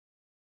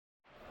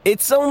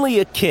It's only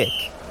a kick,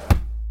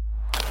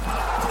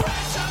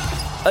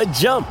 a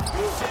jump,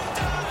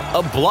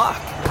 a block.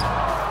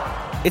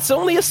 It's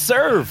only a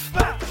serve.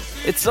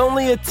 It's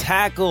only a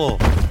tackle,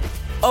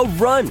 a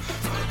run.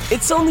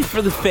 It's only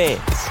for the fans.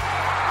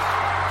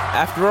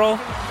 After all,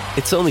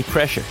 it's only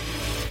pressure.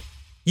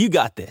 You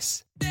got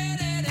this.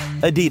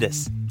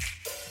 Adidas.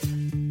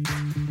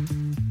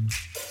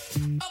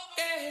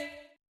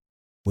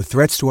 With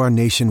threats to our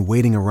nation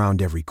waiting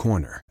around every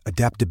corner,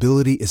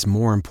 adaptability is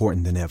more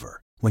important than ever.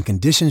 When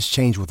conditions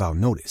change without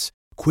notice,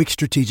 quick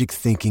strategic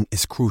thinking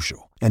is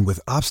crucial. And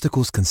with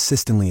obstacles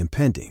consistently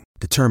impending,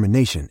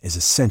 determination is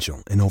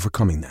essential in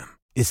overcoming them.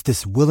 It's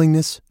this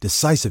willingness,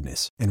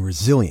 decisiveness, and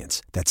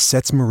resilience that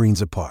sets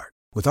Marines apart.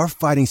 With our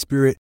fighting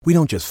spirit, we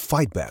don't just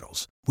fight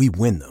battles, we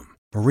win them.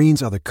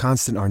 Marines are the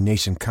constant our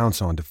nation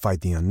counts on to fight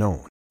the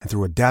unknown. And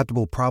through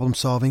adaptable problem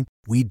solving,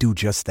 we do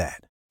just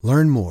that.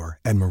 Learn more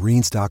at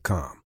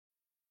marines.com.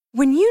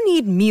 When you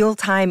need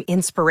mealtime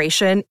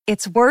inspiration,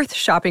 it's worth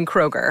shopping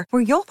Kroger,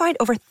 where you'll find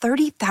over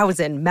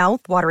 30,000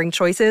 mouth-watering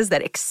choices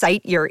that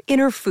excite your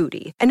inner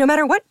foodie. And no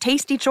matter what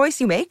tasty choice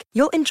you make,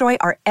 you'll enjoy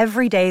our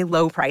everyday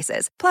low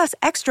prices, plus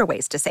extra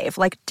ways to save,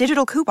 like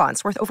digital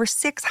coupons worth over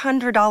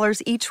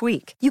 $600 each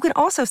week. You can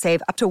also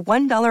save up to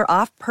 $1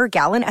 off per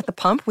gallon at the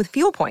pump with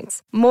fuel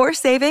points. More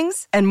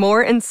savings and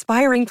more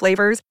inspiring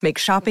flavors make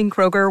shopping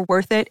Kroger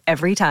worth it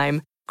every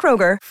time.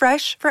 Kroger,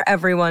 fresh for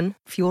everyone.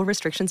 Fuel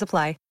restrictions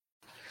apply.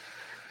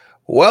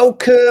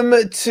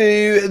 Welcome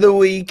to the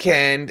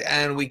weekend,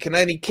 and we can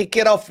only kick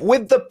it off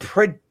with the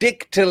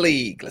Predictor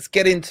League. Let's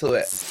get into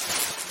it.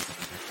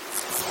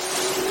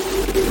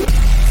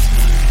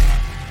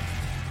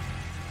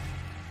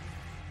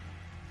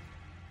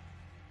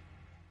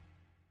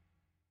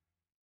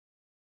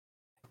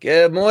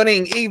 Good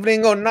morning,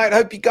 evening, or night.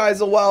 Hope you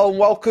guys are well, and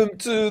welcome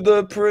to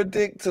the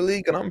Predictor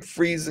League. And I'm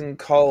freezing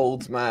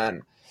cold,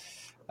 man.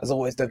 As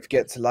always, don't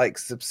forget to like,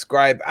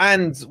 subscribe,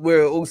 and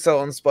we're also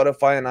on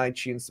Spotify and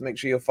iTunes, so make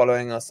sure you're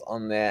following us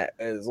on there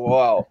as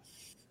well.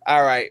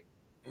 All right,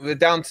 we're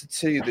down to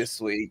 2 this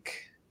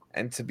week,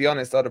 and to be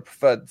honest, I'd have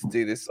preferred to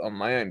do this on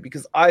my own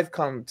because I've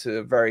come to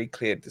a very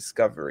clear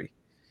discovery.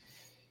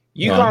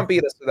 You can't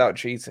beat us without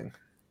cheating.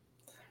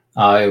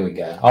 Oh, here we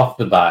go. Off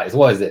the bat.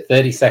 What is it?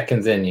 30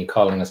 seconds in, you're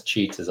calling us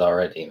cheaters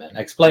already, man.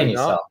 Explain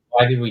yourself.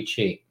 Why did we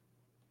cheat?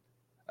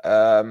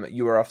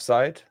 You were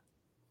offside.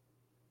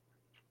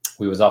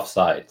 We was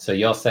offside. So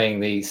you're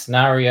saying the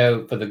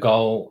scenario for the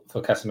goal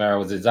for Casemiro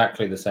was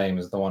exactly the same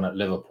as the one at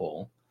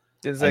Liverpool.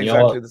 It's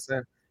exactly the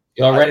same.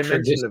 You're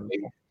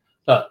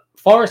Look,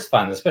 Forest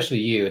fans, especially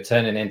you, are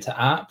turning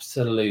into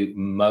absolute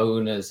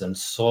moaners and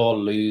sore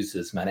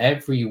losers, man.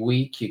 Every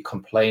week you're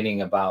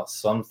complaining about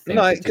something.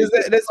 No, because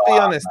let's be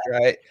honest,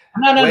 right?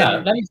 No.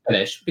 Let me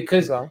finish.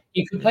 Because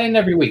you complain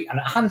every week. And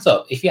hands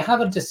up, if you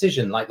have a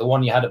decision like the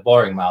one you had at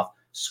Boringmouth,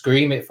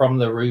 scream it from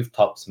the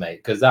rooftops, mate,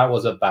 because that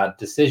was a bad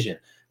decision.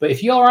 But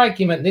if your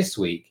argument this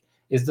week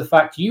is the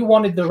fact you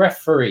wanted the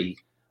referee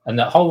and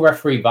the whole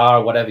referee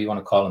bar, whatever you want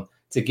to call them,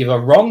 to give a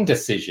wrong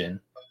decision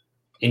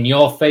in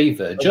your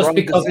favour, just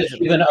because it's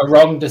given a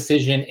wrong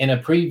decision in a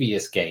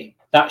previous game,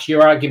 that's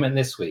your argument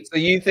this week. So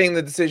you think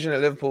the decision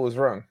at Liverpool was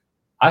wrong?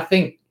 I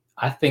think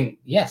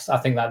yes, I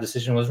think that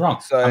decision was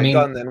wrong. So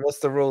done then. What's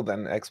the rule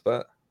then,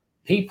 expert?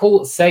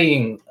 People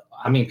saying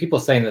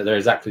that they're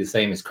exactly the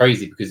same is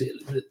crazy because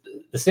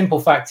the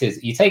simple fact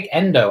is you take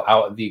Endo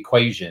out of the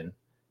equation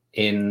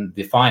in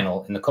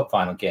the cup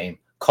final game,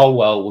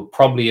 Colwell would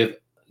probably have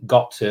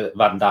got to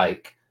Van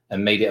Dijk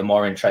and made it a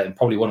more interesting, and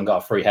probably wouldn't have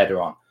got a free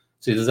header on.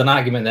 So there's an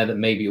argument there that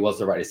maybe it was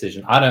the right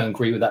decision. I don't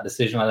agree with that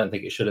decision. I don't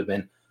think it should have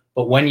been.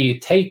 But when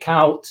you take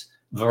out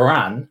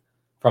Varane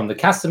from the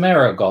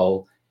Casemiro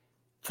goal,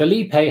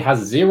 Felipe has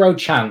zero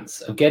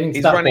chance of getting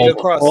to that ball. He's running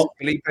across.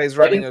 Felipe's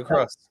running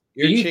across.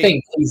 Do you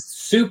think he's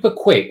super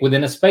quick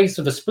within a space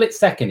of a split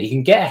second? He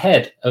can get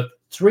ahead of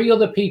 3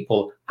 other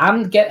people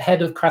and get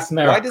ahead of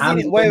Casemiro. Why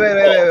does he wait.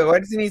 Why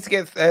does he need to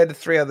get ahead of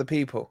 3 other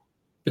people?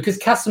 Because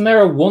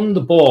Casemiro won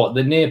the ball at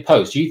the near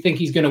post. Do you think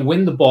he's going to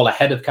win the ball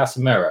ahead of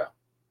Casemiro?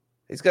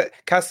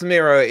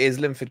 Casemiro is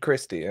Linford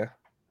Christie, yeah?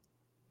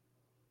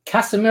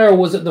 Casemiro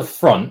was at the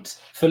front.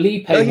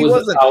 Felipe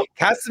wasn't.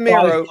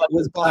 Casemiro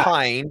was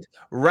behind,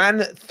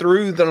 ran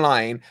through the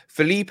line.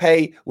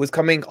 Felipe was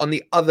coming on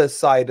the other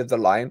side of the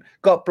line,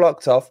 got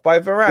blocked off by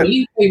Varane.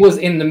 Felipe was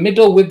in the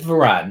middle with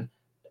Varane,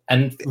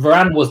 and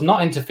Varane was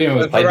not interfering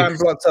with play. Varane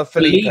blocked off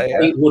Felipe.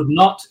 Would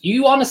not.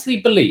 You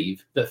honestly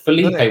believe that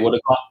Felipe would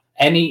have got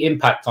any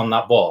impact on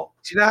that ball?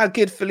 Do you know how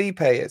good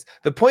Felipe is?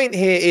 The point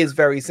here is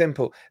very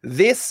simple.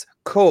 This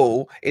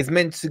call is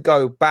meant to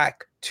go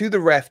back to the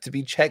ref to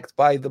be checked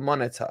by the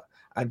monitor,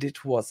 and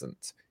it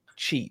wasn't.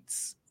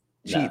 Cheats.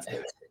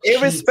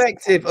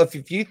 Irrespective of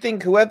if you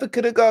think whoever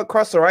could have got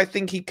across, or I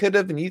think he could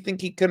have, and you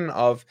think he couldn't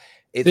have,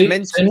 it's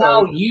meant to. So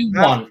now you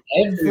want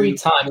every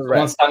time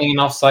someone standing in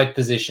offside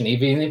position,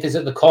 even if it's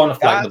at the corner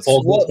flag, the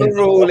ball. What the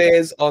rule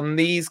is on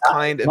these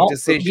kind of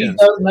decisions. You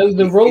don't know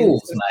the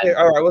rules, man.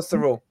 All right, what's the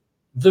rule?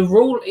 The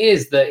rule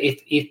is that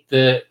if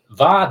the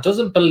VAR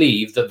doesn't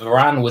believe that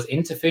Varane was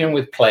interfering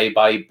with play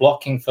by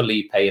blocking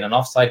Felipe in an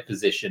offside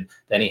position,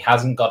 then he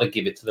hasn't got to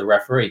give it to the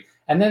referee.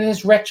 And then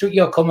this rhetoric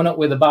you're coming up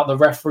with about the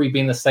referee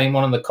being the same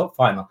one in the cup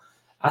final,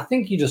 I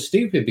think you're just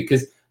stupid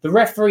because the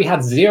referee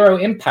had zero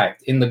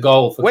impact in the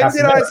goal for When Casemiro.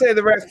 did I say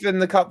the ref in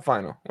the cup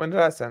final? When did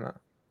I say that?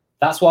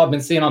 That's what I've been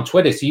seeing on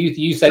Twitter. So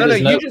you said no,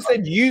 you just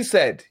said you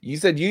said. You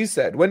said you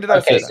said. When did I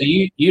say that? So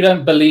you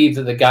don't believe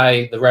that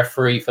the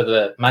referee for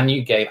the Man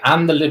U game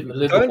and the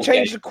Liverpool Don't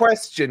change game. the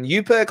question.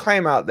 You put a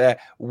claim out there.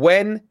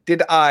 When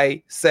did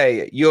I say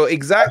it? Your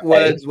exact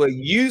words were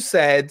you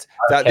said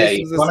that this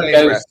was the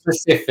same ref.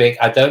 Specific.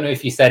 I don't know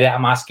if you said it.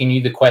 I'm asking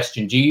you the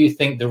question. Do you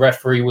think the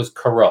referee was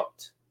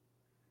corrupt?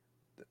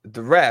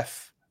 The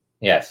ref?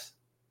 Yes.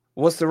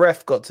 What's the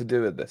ref got to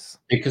do with this?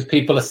 Because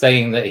people are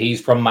saying that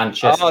he's from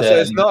Manchester. Oh, so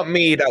it's not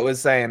me that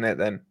was saying it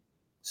then.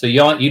 So you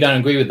don't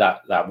agree with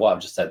that what I've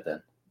just said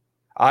then?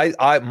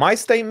 My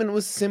statement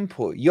was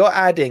simple. You're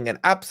adding an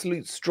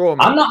absolute straw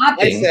man. I'm not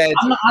adding.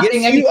 I'm not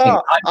adding yes, anything. You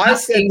are. I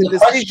said the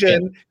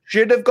decision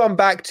should have gone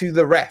back to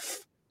the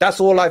ref.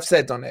 That's all I've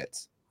said on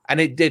it. And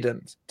it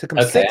didn't. Took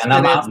him 6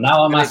 minutes.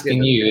 Now I'm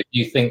asking you if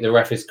you think the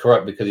ref is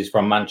corrupt because he's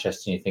from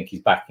Manchester and you think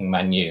he's backing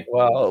Man U.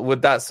 Well,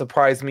 would that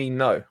surprise me?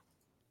 No.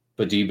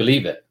 But do you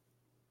believe it?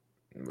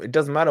 It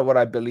doesn't matter what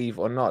I believe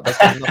or not. That's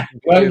got nothing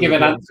to do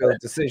with the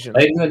decision.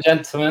 Ladies and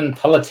gentlemen,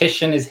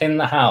 politician is in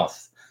the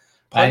house.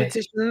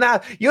 Politician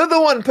now. You're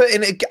the one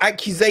putting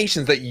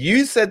accusations that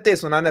you said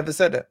this when I never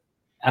said it.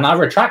 And I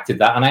retracted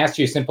that and I asked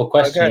you a simple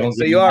question. Okay,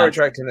 so you are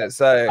retracting it.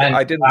 So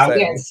I didn't say it. I'm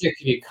getting sick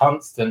of your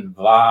constant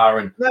VAR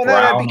and no,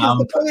 because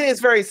the point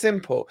is very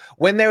simple.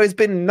 When there has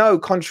been no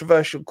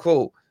controversial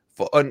call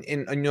on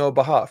your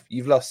behalf,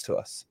 you've lost to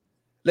us.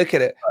 Look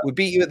at it. We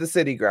beat you at the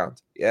City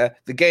Ground. Yeah.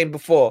 The game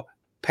before,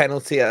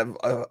 penalty at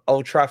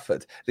Old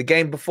Trafford. The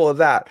game before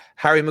that,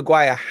 Harry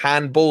Maguire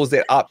handballs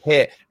it up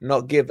here,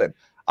 not given.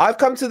 I've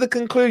come to the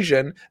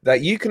conclusion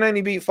that you can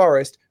only beat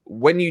Forest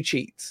when you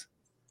cheat.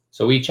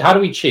 So how do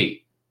we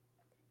cheat?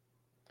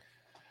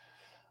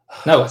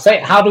 No, say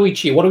how do we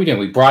cheat? What are we doing?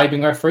 We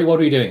bribing referee? What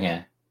are we doing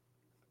here?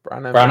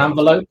 Brown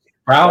envelope.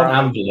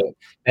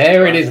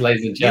 There it is,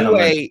 ladies and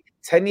gentlemen.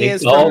 10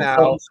 years from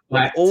now,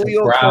 when all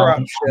your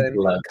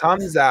corruption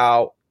comes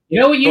out. You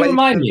know what you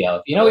remind me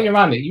of? You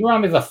remind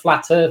me of a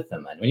flat earther,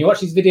 man. When you watch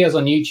these videos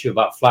on YouTube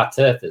about flat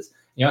earthers,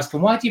 you ask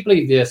them, why do you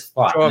believe the earth's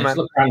flat? Sure, and they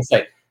look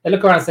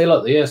around and say,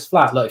 look, the earth's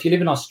flat. Look, if you live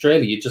in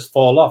Australia, you just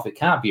fall off. It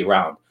can't be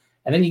round.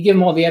 And then you give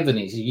them all the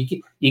evidence.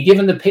 You give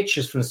them the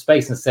pictures from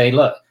space and say,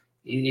 look,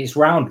 it's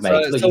round,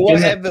 mate.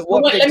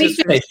 Let me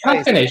finish. Can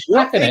I finish?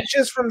 What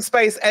pictures from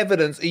space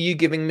evidence are you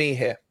giving me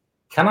here?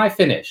 Can I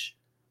finish?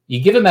 You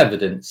give them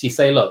evidence. You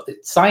say, look, the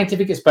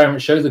scientific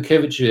experiment shows the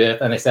curvature of the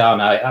Earth, and they say, oh,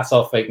 no, that's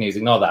all fake news.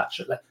 Ignore that.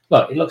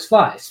 Look, it looks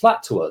flat. It's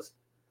flat to us.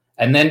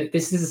 And then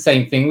this is the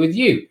same thing with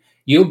you.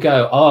 You'll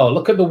go, oh,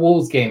 look at the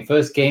Wolves game,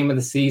 first game of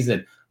the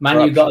season.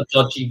 Man, you got a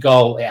dodgy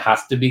goal. It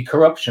has to be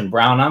corruption,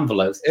 brown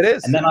envelopes. It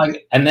is.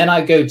 And then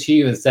I go to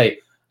you and say,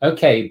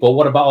 okay, but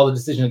what about all the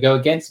decisions that go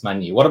against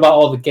Man U? What about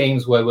all the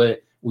games where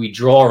we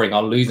drawing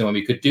or losing when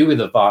we could do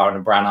with a VAR and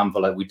a brown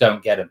envelope? We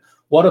don't get them.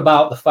 What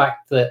about the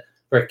fact that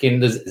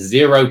there's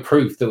zero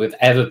proof that we've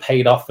ever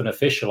paid off an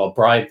official or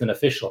bribed an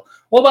official?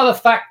 What about the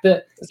fact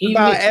that Can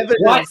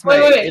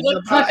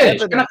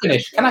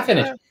I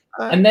finish?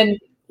 And then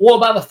what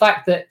about the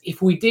fact that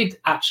if we did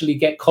actually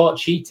get caught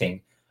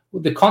cheating,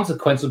 the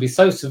consequence would be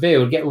so severe,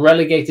 we'd get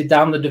relegated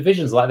down the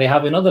divisions like they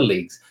have in other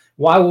leagues.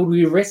 Why would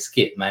we risk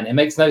it, man? It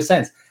makes no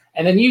sense.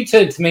 And then you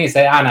turn to me and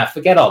say, no,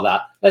 forget all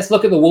that. Let's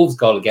look at the Wolves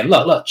goal again.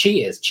 Look,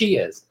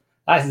 cheaters.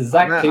 That's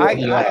exactly what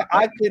you are.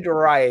 I could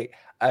write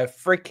a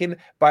freaking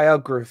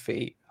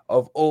biography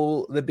of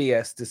all the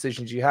BS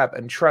decisions you have.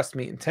 And trust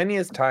me, in 10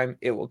 years' time,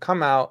 it will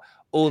come out,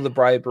 all the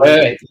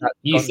bribery.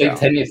 You say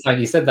 10 years time.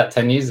 You said that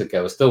 10 years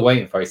ago. We're still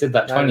waiting for it. You said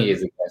that 20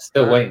 years ago.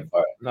 Still waiting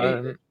for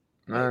it.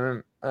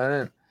 No.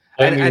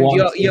 And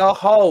your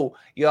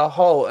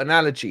whole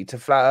analogy to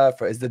flat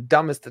earther is the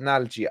dumbest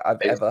analogy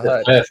I've ever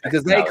heard,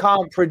 because they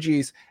can't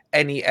produce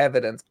any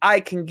evidence. I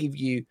can give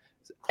you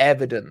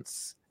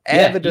evidence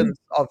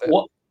of it.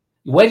 What?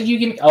 Where did you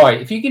give me? All right,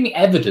 if you give me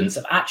evidence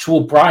of actual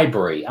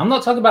bribery, I'm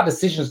not talking about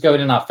decisions going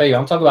in our favor.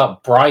 I'm talking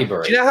about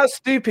bribery. Do you know how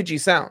stupid you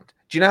sound?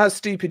 Yeah,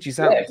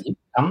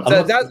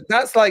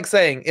 that's like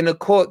saying in a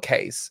court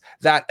case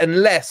that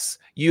unless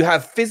you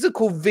have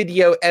physical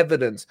video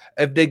evidence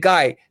of the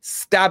guy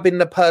stabbing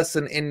the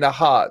person in the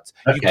heart,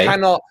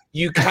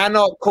 you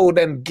cannot call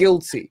them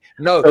guilty.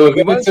 No,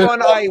 we won't go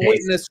on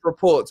eyewitness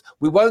reports.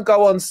 We won't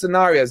go on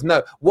scenarios.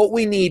 No, what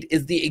we need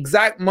is the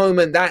exact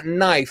moment that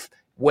knife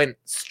went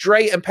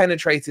straight and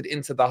penetrated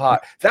into the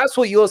heart. That's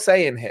what you're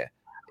saying here.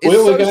 It's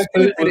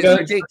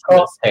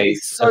ridiculous.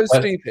 It's so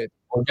stupid.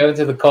 We'll go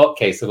into the court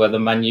case of whether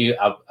Man U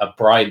are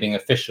bribing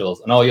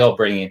officials, and all you're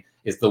bringing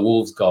is the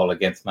Wolves goal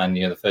against Man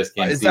U in the first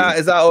game. Is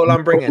that all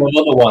I'm bringing? All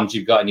the other ones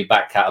you've got in your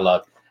back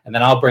catalogue, and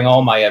then I'll bring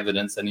all my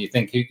evidence, and you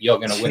think you're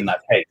going to win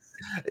that case.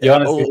 You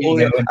honestly think you're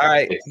going to win all that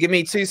right, case? give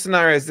me 2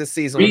 scenarios this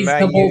season where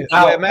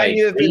Man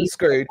U have been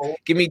screwed.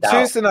 Give me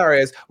 2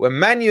 scenarios where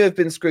Man U have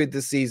been screwed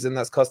this season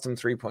that's cost them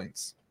 3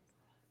 points.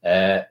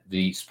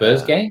 The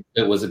Spurs game,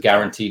 it was a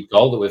guaranteed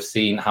goal that we've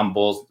seen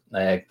handballs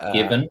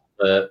given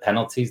for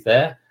penalties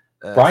there.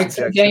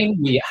 Brighton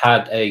game, we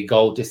had a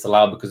goal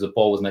disallowed because the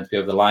ball was meant to be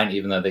over the line,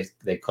 even though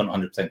they couldn't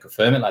 100%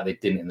 confirm it like they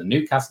didn't in the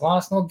Newcastle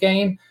Arsenal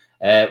game.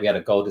 We had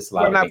a goal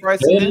disallowed. What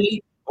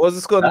was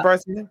the score in the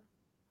Brighton game?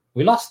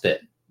 We lost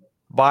it.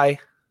 By?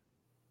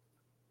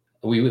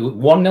 We were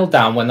 1-0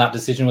 down when that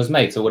decision was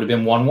made, so it would have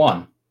been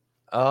 1-1.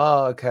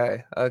 Oh,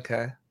 okay. I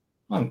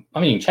mean,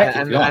 you can check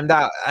it if you want.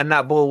 And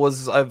that ball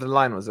was over the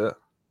line, was it?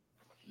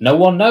 No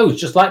one knows,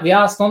 just like the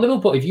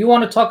Arsenal-Liverpool. If you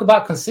want to talk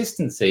about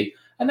consistency,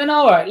 and then,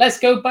 all right, let's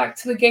go back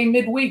to the game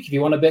midweek if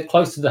you want a bit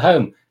closer to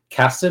home.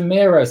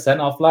 Casemiro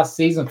sent off last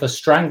season for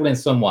strangling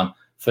someone.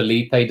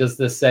 Felipe does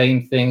the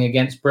same thing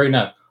against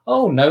Bruno.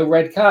 Oh, no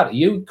red card. Are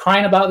you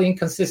crying about the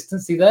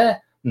inconsistency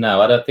there?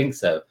 No, I don't think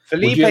so.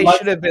 Felipe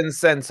should have been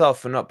sent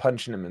off for not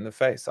punching him in the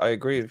face. I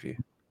agree with you.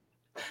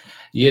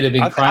 You'd have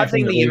been crying. I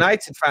think the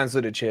United fans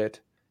would have cheered.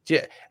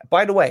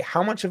 By the way,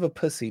 how much of a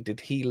pussy did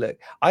he look?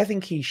 I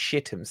think he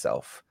shit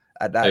himself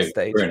at that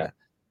stage. Bruno.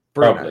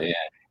 Probably, yeah.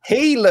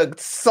 He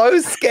looked so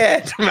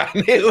scared, man.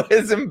 It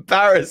was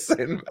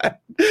embarrassing, man.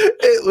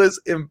 It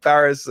was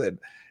embarrassing.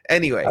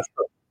 Anyway,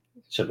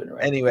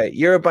 Anyway,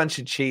 you're a bunch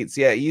of cheats.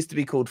 Yeah, it used to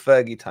be called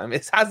Fergie time.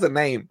 It has a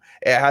name.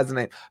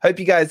 Hope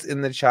you guys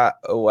in the chat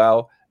are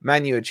well.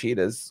 Man, you are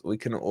cheaters. We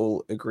can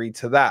all agree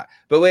to that.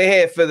 But we're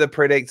here for the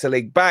Predictor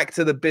League. Back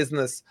to the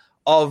business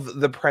of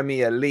the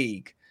Premier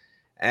League.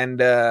 And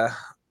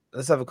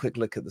let's have a quick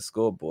look at the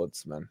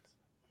scoreboards, man.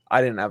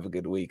 I didn't have a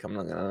good week. I'm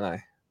not going to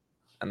lie.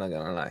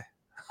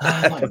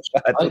 I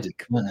did,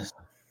 to be honest.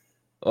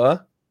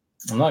 What?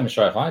 I'm not even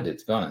sure if I did,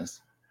 to be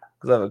honest.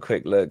 Let's have a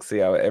quick look, see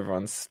how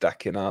everyone's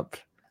stacking up.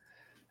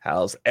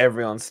 How's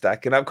everyone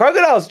stacking up?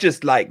 Crocodile's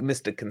just like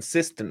Mr.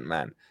 Consistent,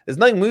 man. There's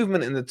no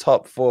movement in the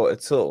top 4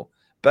 at all.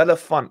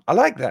 Bellafont. I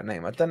like that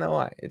name. I don't know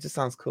why. It just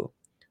sounds cool.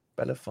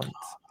 Bellafont.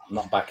 I'm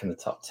not back in the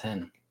top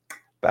 10.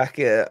 Back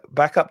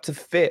up to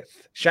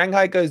 5th.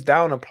 Shanghai goes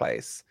down a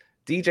place.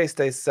 DJ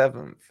stays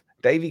 7th.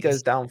 Davey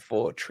goes down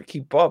 4. Tricky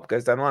Bob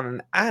goes down 1.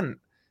 And Ant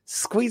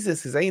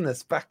squeezes his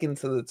anus back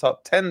into the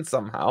top 10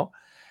 somehow.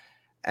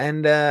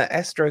 And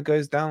Estro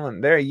goes down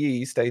 1. There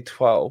you stay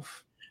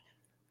 12th.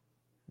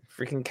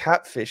 Freaking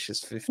Catfish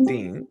is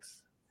 15th.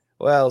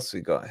 What else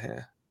we got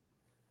here?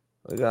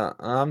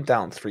 I'm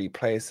down 3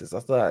 places. I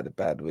thought I had a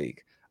bad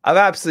week. I've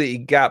absolutely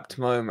gapped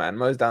Mo, man.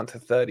 Mo's down to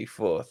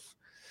 34th.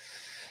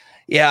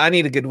 Yeah, I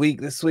need a good week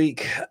this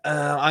week.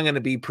 I'm going to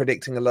be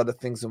predicting a lot of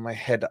things in my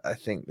head, I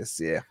think, this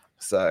year.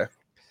 So,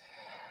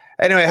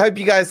 anyway, hope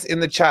you guys in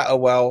the chat are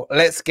well.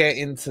 Let's get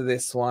into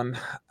this one.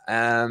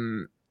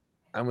 And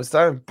we're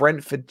starting with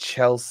Brentford,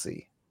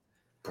 Chelsea.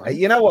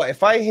 You know what?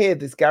 If I hear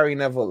this Gary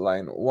Neville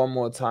line one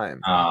more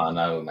time. Oh,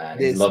 no, man.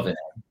 He's loving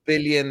it.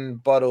 Billion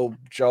bottle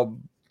job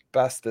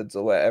bastards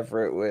or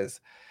whatever it was.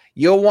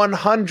 You're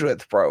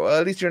 100th, bro. Or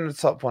at least you're in the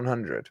top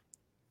 100.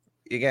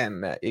 You're getting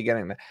there.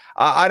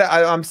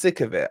 I'm sick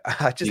of it.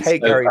 I just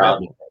hate Gary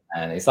Neville.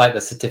 And it's like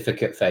the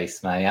certificate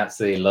face, man. He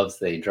absolutely loves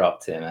that he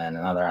dropped it, man.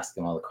 And now they're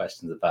asking all the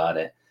questions about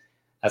it.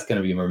 That's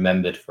going to be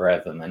remembered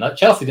forever, man.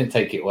 Chelsea didn't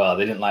take it well.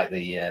 They didn't like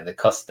the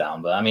cuss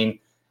down. But, I mean,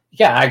 you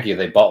can't argue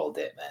they bottled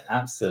it, man.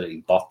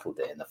 Absolutely bottled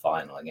it in the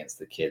final against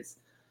the kids.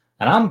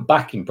 And I'm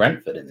backing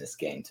Brentford in this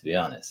game, to be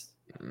honest.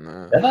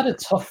 No. They've had a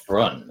tough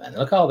run, man.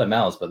 Look at all the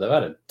Mels, but they've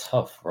had a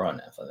tough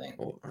run, I think.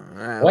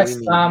 West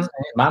Ham,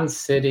 Man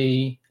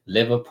City,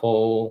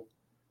 Liverpool,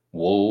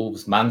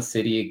 Wolves, Man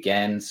City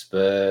again,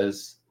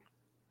 Spurs,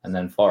 and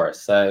then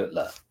Forest. So,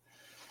 look,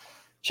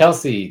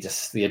 Chelsea,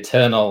 just the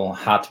eternal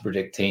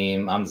hard-to-predict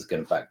team. I'm just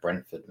going to back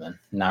Brentford, man.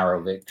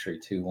 Narrow victory,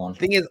 2-1.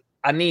 Thing is,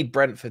 I need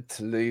Brentford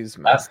to lose,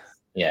 man.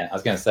 I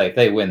was going to say, if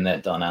they win,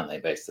 they're done, aren't they,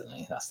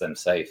 basically? That's them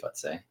safe, I'd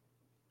say.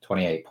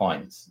 28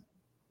 points.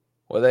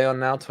 What are they on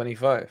now?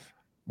 25?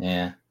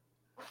 Yeah.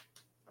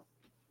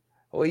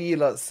 What are you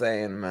lot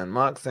saying, man?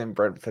 Mark's saying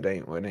Brentford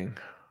ain't winning.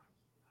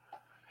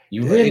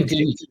 You really do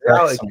need to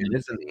drag someone,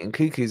 isn't he? And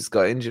Cuckoo's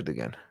got injured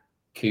again.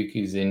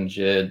 Cuckoo's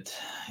injured.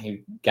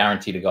 He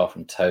guaranteed a goal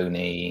from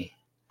Tony.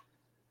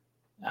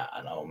 I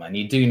don't know, man.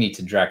 You do need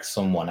to drag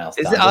someone else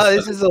down.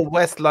 This is a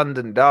West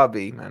London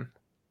derby, man.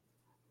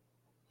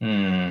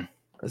 Hmm.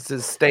 This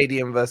is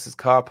stadium versus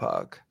car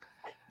park.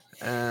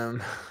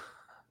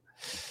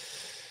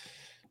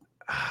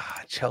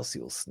 Chelsea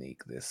will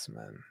sneak this,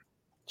 man.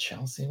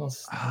 Chelsea will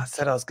sneak. I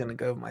said I was going to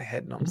go with my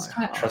head, not my heart.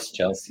 I can't trust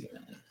Chelsea,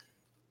 man.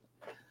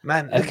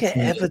 Man, look at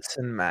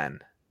Everton, man.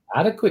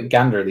 I had a quick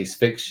gander at these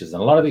fixtures,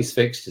 and a lot of these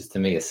fixtures to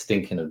me are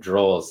stinking of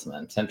draws,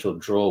 man. Potential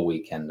draw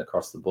weekend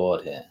across the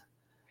board here.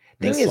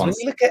 Thing is, when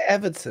you look at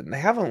Everton,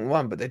 they haven't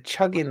won, but they're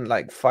chugging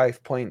like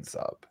 5 points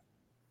up.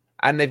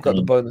 And they've got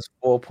the bonus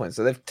 4 points,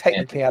 so they've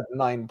technically had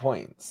 9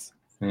 points.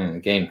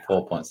 Gained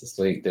 4 points this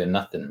week, doing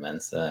nothing, man.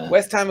 So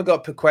West Ham have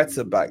got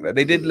Paqueta back, though.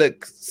 They did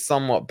look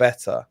somewhat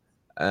better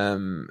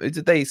Who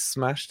did they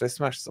smash? They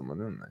smashed someone,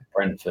 didn't they?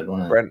 Brentford,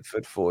 wasn't it?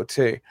 Brentford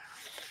 4-2.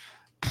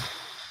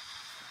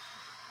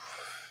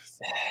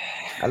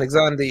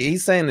 Alexander,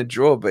 he's saying a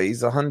draw, but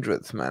he's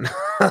 100th, man.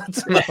 I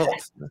don't know.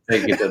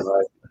 Take it as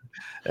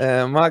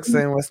right. Mark's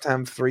saying West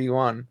Ham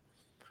 3-1.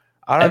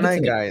 I don't know,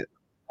 guys.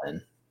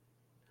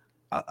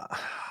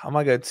 I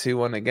might go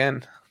 2-1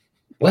 again.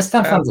 West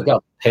Ham fans have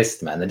got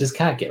pissed, man. They just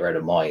can't get rid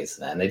of Moyes,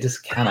 man. They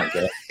just cannot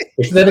get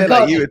it. They're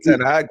like you at Ten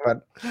Hag,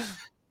 man.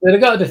 They'd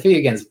have got a defeat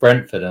against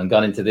Brentford and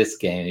gone into this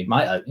game. He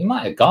might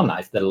have gone now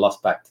if they'd have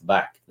lost back to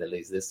back. They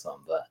lose this one,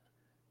 but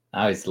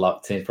now he's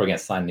locked in. He's probably going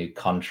to sign a new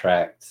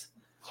contract.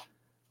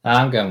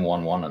 I'm going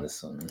 1-1 on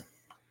this one.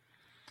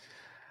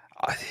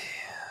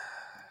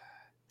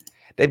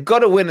 They've got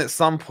to win at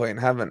some point,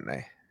 haven't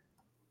they?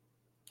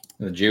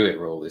 The Jewett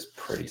rule is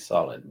pretty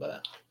solid,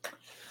 but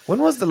when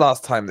was the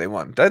last time they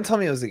won? Don't tell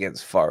me it was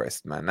against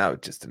Forest, man. That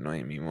would just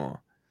annoy me more.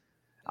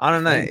 I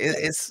don't know.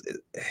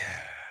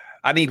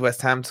 I need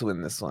West Ham to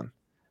win this one.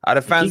 I'd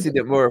have fancied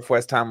it more if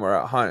West Ham were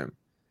at home.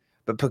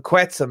 But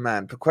Paqueta,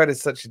 man,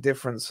 Paqueta's such a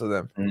difference for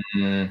them.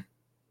 Mm-hmm.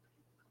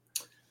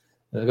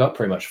 They've got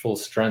pretty much full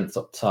strength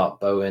up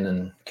top, Bowen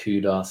and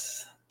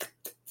Kudos.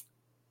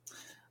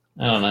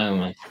 I don't know,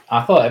 man.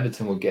 I thought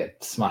Everton would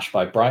get smashed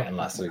by Brighton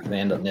last week. They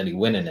end up nearly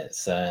winning it,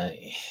 so...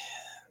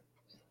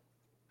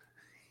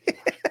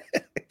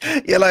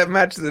 Yeah, like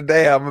match of the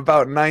day, I'm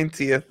about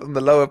 90th, and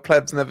the lower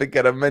plebs never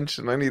get a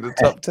mention. I need the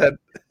top 10.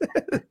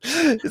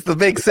 It's the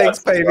big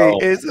six, baby.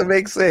 It's the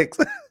big six.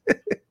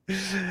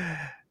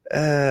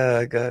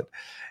 Oh, God.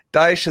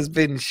 Daesh has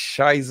been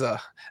Shiza.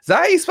 Is that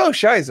how you spell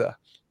Shiza?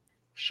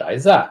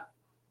 Shiza.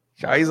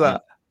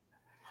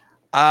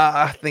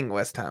 I think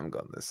West Ham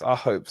got this. I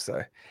hope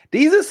so.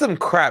 These are some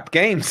crap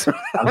games.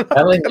 I'm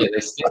telling you, they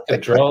stick to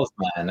draws,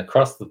 man,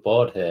 across the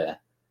board here.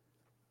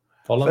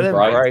 Fulham,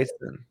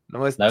 Brighton. The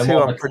most two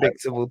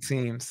unpredictable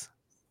teams.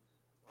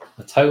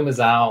 Matoma's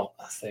out.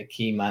 That's their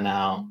key man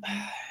out.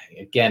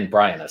 Again,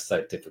 Brighton are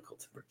so difficult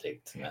to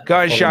predict, man. Go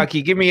on,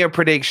 Sharky. Give me your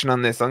prediction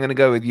on this. I'm going to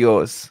go with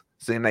yours.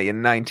 Saying that you're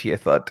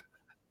 90th odd.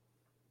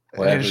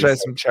 And show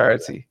some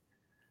charity.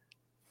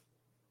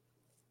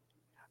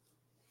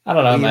 I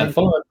don't know, man.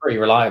 Fulham are pretty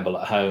reliable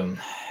at home.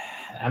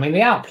 I mean,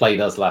 they outplayed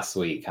us last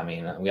week. I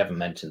mean, we haven't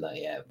mentioned that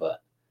yet,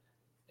 but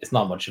it's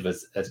not much of a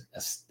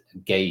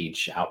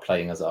gauge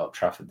outplaying us at Old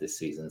Trafford this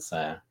season,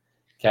 so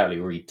can't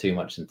really read too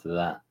much into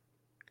that.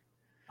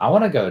 I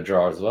want to go a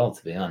draw as well,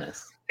 to be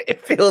honest.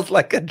 It feels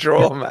like a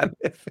draw, man.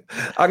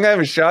 I'm going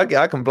with Sharky.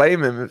 I can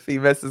blame him if he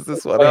messes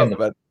this one up,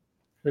 man.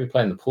 We're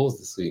playing the pools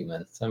this week,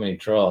 man. So many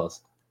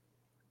draws.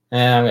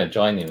 Yeah, I'm going to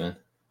join you, man.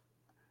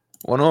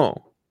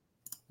 1-1.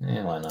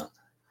 Yeah, why not?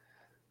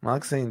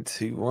 Mark's saying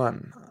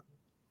 2-1.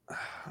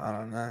 I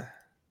don't know.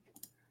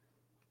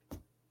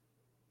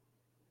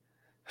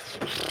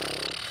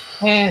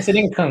 Yeah, it's an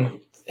income.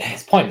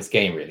 It's a pointless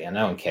game, really, and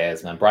no one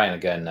cares, man. Brighton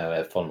are going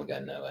nowhere. Fulham are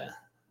going nowhere.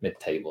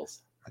 Mid-tables.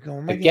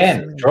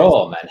 Again,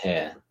 draw, man,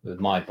 here with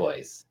my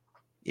boys.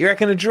 You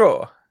reckon a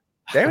draw?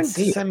 They're in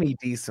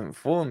semi-decent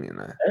form, you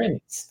know. They're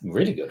in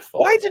really good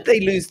form. Why did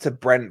they lose to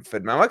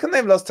Brentford, man? Why couldn't they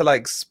have lost to,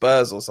 like,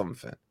 Spurs or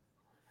something?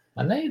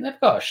 And they've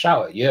got a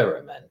shout at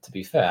Euro, man, to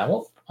be fair.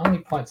 How many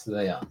points are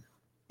they on?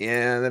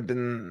 Yeah, they've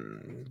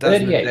been...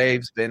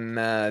 Dave's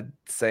been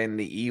saying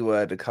the E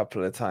word a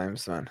couple of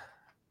times, man.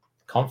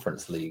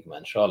 Conference League,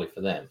 man, surely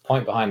for them.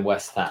 Point behind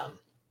West Ham.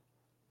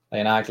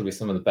 They're arguably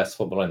some of the best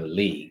football in the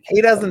league.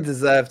 He doesn't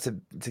deserve to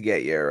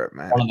get Europe,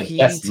 man. One of the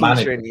best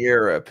teacher in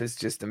Europe is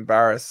just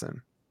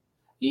embarrassing.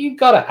 You've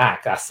got to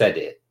act. I said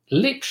it.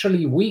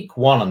 Literally week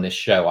one on this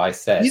show, I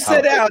said... You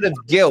said it out of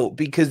guilt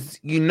because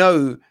you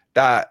know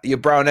that your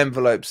brown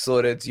envelope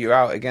sorted you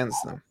out against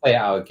them. Play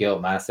out of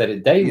guilt, man. I said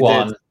it day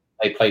one. Did.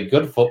 They played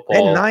good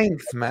football. They're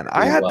ninth, man.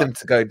 I had them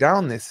to go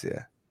down this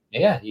year.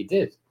 Yeah, you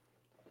did.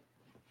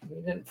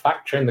 You didn't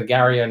factor in the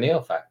Gary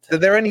O'Neill factor. So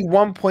they're only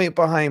 1 point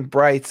behind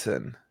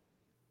Brighton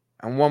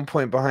and 1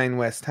 point behind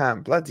West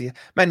Ham. Bloody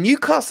man,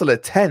 Newcastle are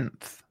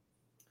 10th.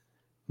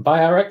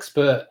 By our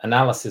expert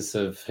analysis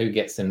of who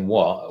gets in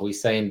what, are we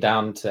saying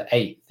down to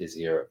 8th is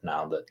Europe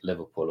now that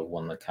Liverpool have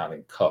won the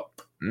Carling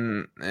Cup?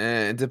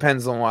 It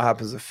depends on what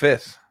happens at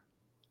 5th.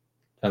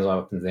 Depends on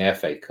what happens in the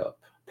FA Cup,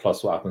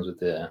 plus what happens with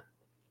the...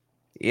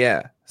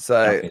 Yeah,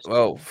 so,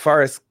 well,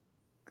 Forest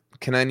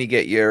can only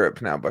get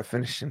Europe now by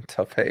finishing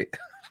top 8.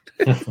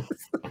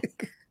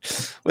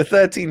 We're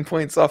 13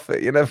 points off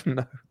it. You never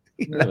know.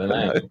 You never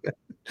know.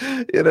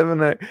 You never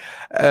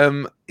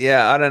know.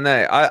 Yeah, I don't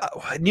know.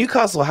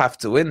 Newcastle have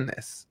to win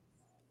this.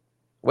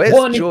 Where's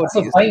what are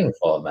Newcastle playing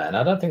for, man?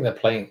 I don't think they're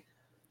playing.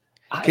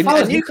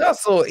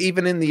 Newcastle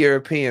even in the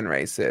European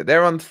race here?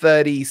 They're on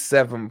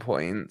 37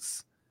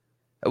 points.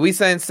 Are we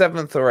saying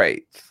 7th or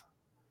 8th?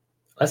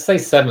 Let's say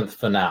 7th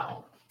for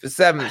now. For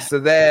 7th, so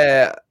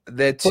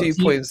they're 2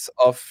 points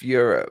off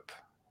Europe.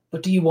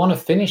 But do you want to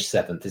finish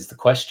 7th is the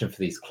question for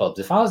these clubs.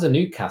 If I was a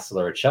Newcastle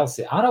or a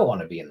Chelsea, I don't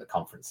want to be in the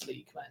Conference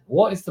League, man.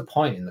 What is the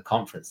point in the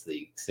Conference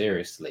League?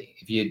 Seriously.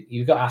 If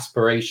you've got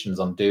aspirations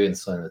on doing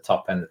something at the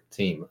top end of the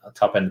team,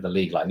 top end of the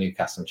league like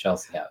Newcastle and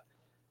Chelsea have,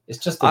 It's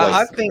just a waste.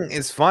 I think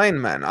it's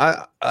fine, man.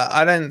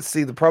 I don't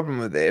see the problem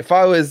with it. If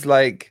I was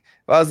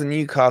a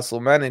Newcastle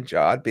manager,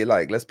 I'd be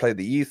like, let's play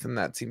the youth in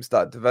that team,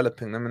 start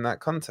developing them in that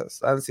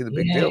contest. I don't see the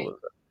big deal with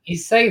it. You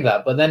say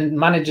that, but then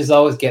managers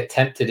always get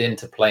tempted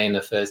into playing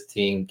the first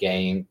team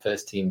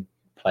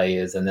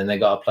players, and then they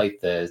got to play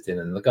Thursday, and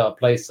then they got to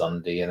play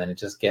Sunday, and then it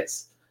just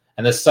gets.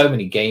 And there's so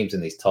many games in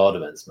these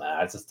tournaments, man.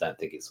 I just don't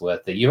think it's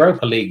worth it.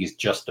 Europa League is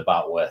just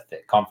about worth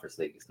it. Conference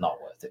League is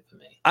not worth it for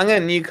me. I'm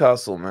getting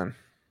Newcastle, man.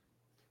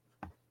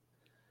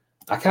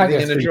 I can't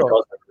go 3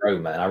 draws in a row,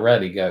 man. I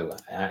rarely go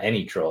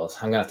any draws.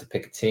 I'm gonna have to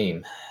pick a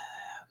team.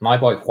 My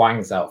boy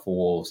Huang's out for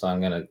Wolves, so I'm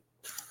gonna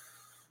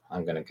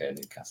go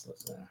Newcastle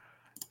as well.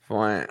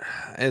 Fine.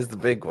 Here's the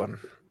big one.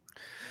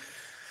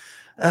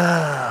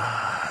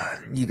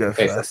 You go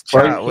first.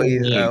 Chat, what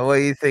are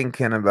you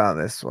thinking about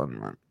this one,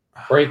 man?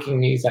 Breaking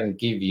news I can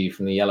give you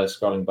from the yellow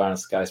scrolling bar on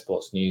Sky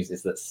Sports News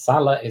is that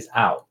Salah is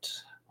out.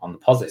 On the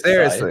positive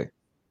Seriously? side,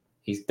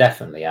 he's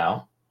definitely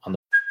out.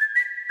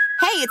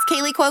 Hey, it's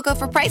Kaylee Cuoco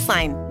for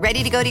Priceline.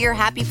 Ready to go to your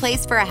happy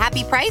place for a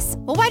happy price?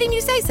 Well, why didn't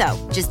you say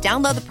so? Just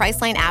download the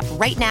Priceline app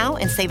right now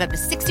and save up to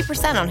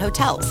 60% on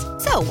hotels.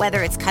 So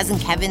whether it's Cousin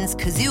Kevin's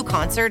Kazoo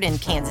Concert in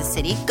Kansas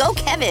City, go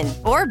Kevin,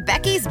 or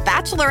Becky's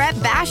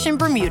Bachelorette Bash in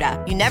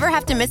Bermuda, you never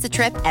have to miss a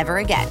trip ever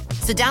again.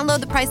 So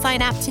download the Priceline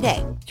app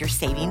today. Your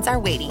savings are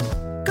waiting.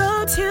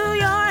 Go to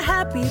your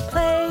happy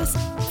place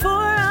for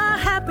a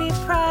happy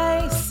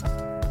price.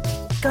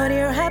 Go to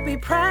your happy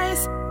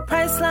price,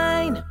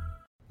 Priceline.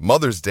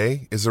 Mother's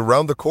Day is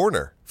around the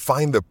corner.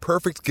 Find the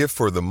perfect gift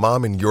for the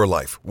mom in your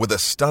life with a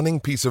stunning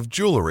piece of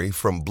jewelry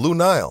from Blue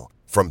Nile.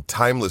 From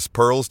timeless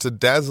pearls to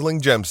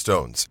dazzling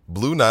gemstones,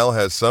 Blue Nile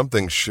has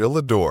something she'll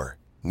adore.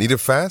 Need it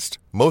fast?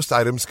 Most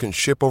items can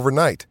ship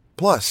overnight.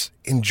 Plus,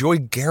 enjoy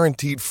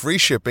guaranteed free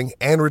shipping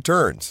and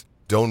returns.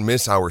 Don't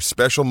miss our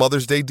special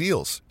Mother's Day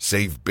deals.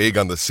 Save big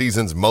on the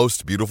season's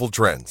most beautiful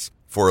trends.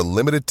 For a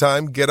limited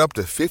time, get up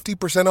to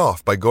 50%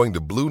 off by going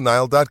to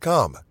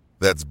BlueNile.com.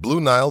 That's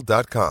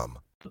BlueNile.com.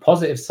 The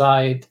positive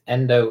side,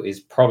 Endo is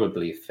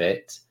probably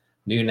fit.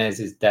 Nunez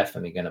is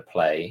definitely going to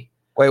play.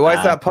 Wait, why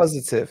is that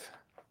positive?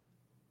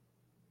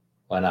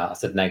 Why not? I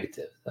said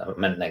negative. I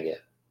meant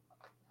negative.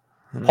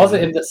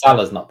 Positive that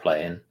Salah's not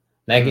playing.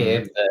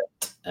 Negative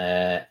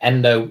that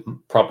Endo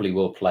probably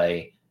will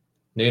play.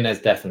 Nunez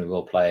definitely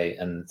will play.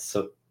 And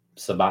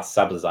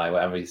Sabazai,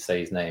 whatever you say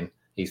his name,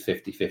 he's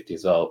 50-50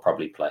 as well, will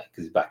probably play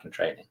because he's back in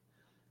training.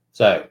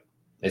 So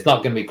it's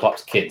not going to be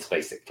Klopp's kids,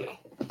 basically.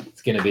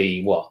 It's going to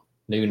be what?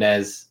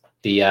 Nunez,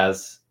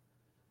 Diaz,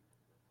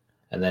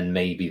 and then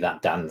maybe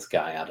that Dan's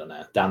guy. I don't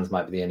know. Dan's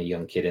might be the only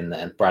young kid in there.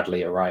 And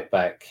Bradley at right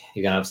back.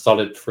 You're going to have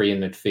solid 3 in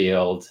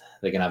midfield.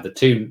 They're going to have the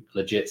 2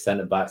 legit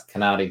centre backs,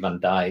 Canadi, Van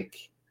Dijk,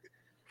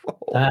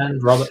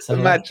 and Robertson.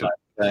 Imagine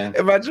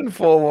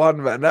 4-1,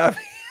 man.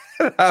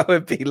 That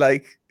would be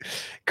like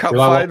cup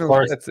final.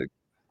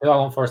 Do I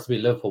want Forest to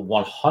beat Liverpool?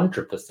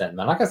 100%,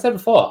 man. Like I said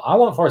before, I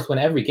want Forest to win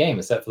every game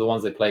except for the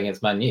ones they play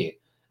against Man U.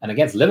 And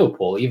against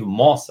Liverpool, even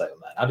more so,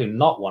 man. I do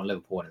not want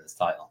Liverpool winning this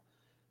title.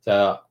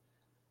 So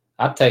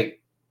I'd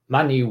take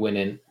Man U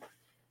winning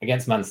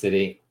against Man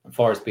City and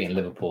Forest beating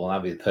Liverpool.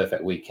 That'd be the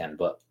perfect weekend.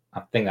 But I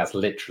think that's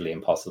literally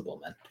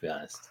impossible, man, to be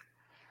honest.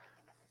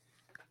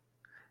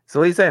 So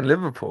what are you saying,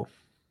 Liverpool?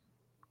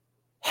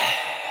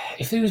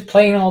 If he was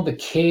playing all the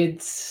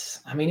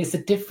kids, I mean, it's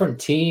a different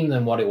team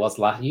than what it was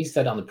last. You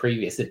said on the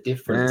preview, it's a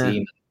different team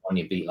than the one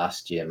you beat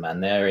last year,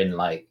 man. They're in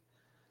like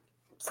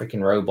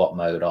freaking robot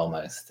mode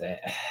almost.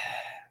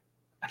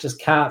 I just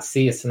can't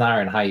see a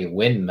scenario in how you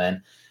win,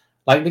 man.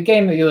 Like the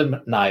game the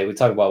other night, we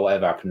talk about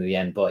whatever happened at the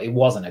end, but it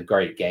wasn't a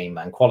great game,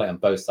 man. Quality on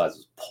both sides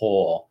was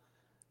poor,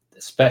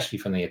 especially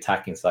from the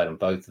attacking side on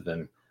both of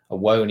them.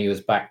 Awoni was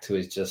back to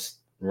his just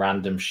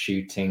random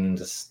shooting,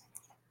 just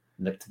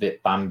looked a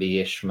bit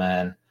Bambi-ish,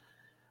 man.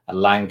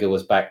 Elanga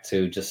was back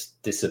to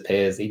just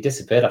disappears. He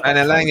disappeared. And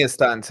Elanga's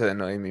starting to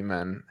annoy me,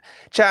 man.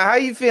 Chat, how are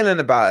you feeling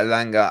about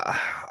Elanga?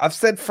 I've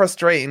said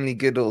frustratingly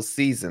good all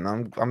season.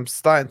 I'm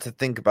starting to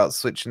think about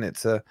switching it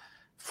to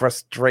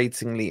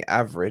frustratingly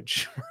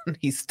average.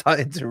 He's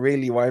starting to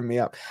really wind me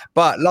up.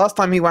 But last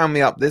time he wound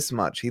me up this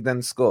much, he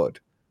then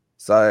scored.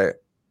 So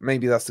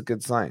maybe that's a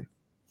good sign.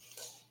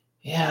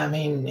 Yeah, I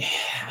mean,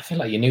 I feel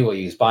like you knew what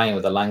he was buying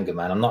with Elanga,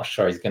 man. I'm not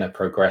sure he's going to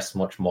progress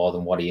much more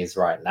than what he is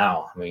right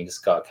now. I mean, you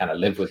just got to kind of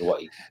live with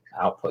what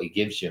output he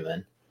gives you,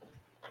 man.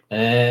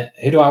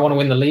 Who do I want to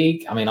win the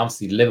league? I mean,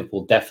 obviously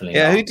Liverpool definitely.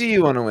 Yeah, who do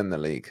you want to win the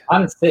league?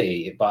 Man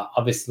City, but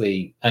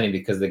obviously only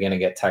because they're going to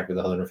get tagged with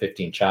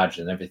 115 charges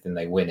and everything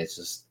they win.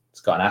 It's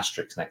got an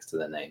asterisk next to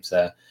their name,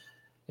 so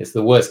it's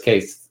the worst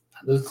case.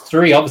 There's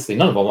 3, obviously,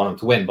 none of them want them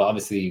to win, but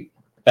obviously.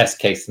 Best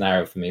case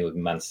scenario for me would be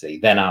Man City,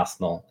 then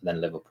Arsenal,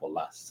 then Liverpool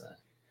last. So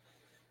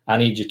I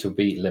need you to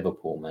beat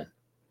Liverpool, man.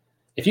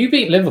 If you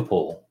beat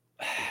Liverpool,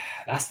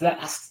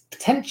 that's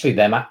potentially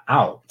them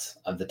out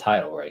of the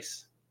title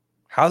race.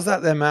 How's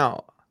that them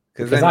out?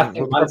 Because then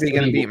we're probably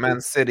going to beat Man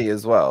City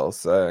as well.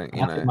 So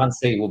you know, Man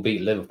City will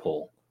beat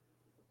Liverpool,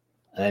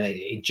 and then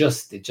it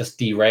just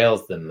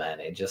derails them,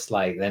 man. It just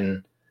like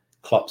then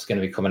Klopp's going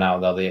to be coming out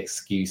with all the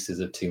excuses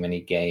of too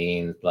many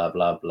games, blah,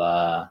 blah,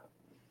 blah.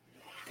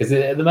 Because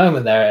at the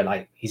moment, they're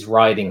like, he's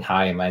riding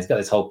high, man. He's got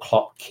this whole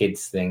Klopp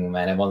kids thing,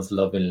 man. Everyone's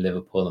loving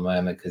Liverpool at the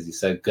moment because he's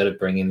so good at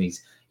bringing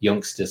these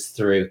youngsters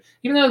through.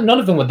 Even though none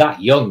of them were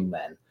that young,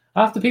 man.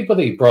 Half the people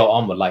that he brought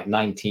on were like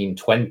 19,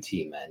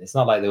 20, man. It's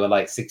not like they were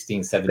like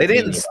 16, 17. They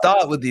didn't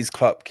start with these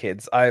Klopp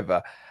kids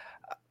either.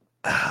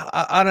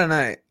 I don't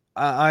know.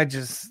 I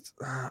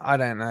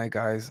don't know,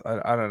 guys.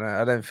 I don't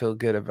know. I don't feel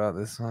good about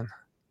this one.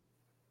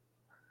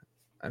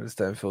 I just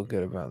don't feel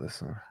good about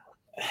this one.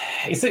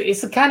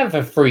 It's a kind of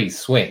a free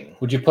swing.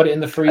 Would you put it in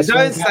the free swing?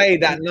 Don't say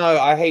that. No,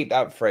 I hate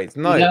that phrase.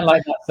 No. You don't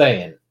like that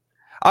saying?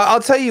 I'll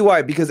tell you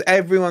why. Because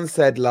everyone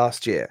said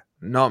last year,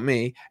 not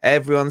me,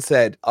 everyone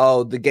said,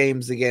 oh, the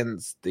games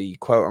against the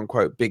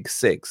quote-unquote Big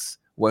Six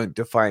won't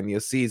define your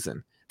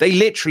season. They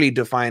literally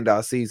defined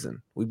our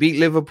season. We beat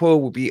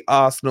Liverpool, we beat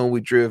Arsenal,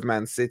 we drew with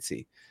Man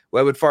City.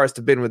 Where would Forest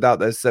have been without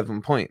those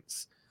 7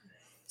 points?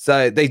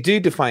 So they do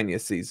define your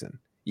season.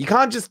 You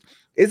can't just...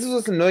 This is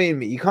what's annoying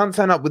me. You can't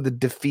turn up with a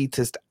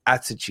defeatist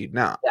attitude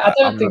now. I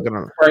don't think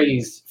the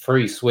phrase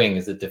free swing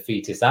is a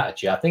defeatist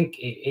attitude. I think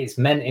it's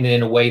meant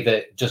in a way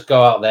that just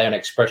go out there and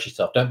express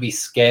yourself. Don't be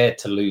scared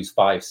to lose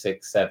 5,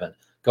 6, 7.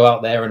 Go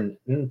out there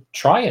and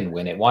try and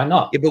win it. Why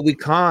not? Yeah, but we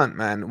can't,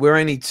 man. We're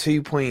only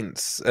 2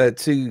 points,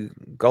 2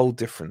 goal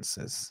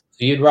differences.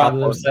 So you'd rather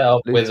them set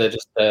up with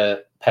just a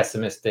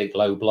pessimistic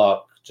low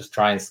block, just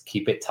try and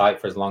keep it tight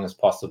for as long as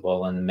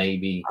possible, and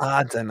maybe...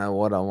 I don't know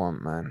what I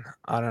want, man.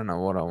 I don't know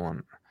what I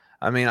want.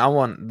 I mean, I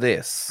want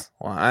this,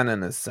 what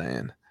Annan is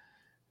saying.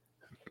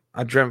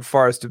 I dreamt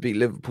Forest to beat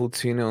Liverpool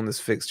 2-0 in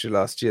this fixture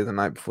last year, the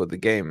night before the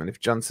game, and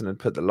if Johnson had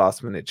put the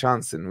last-minute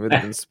chance in, it would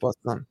have been spot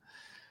on.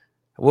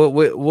 What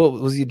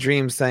was your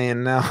dream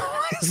saying now?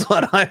 Is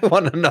what I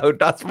want to know.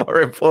 That's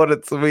more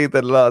important to me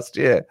than last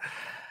year.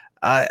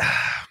 I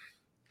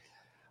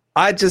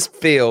just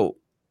feel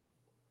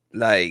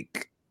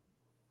like...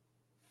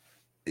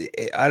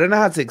 I don't know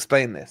how to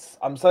explain this.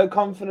 I'm so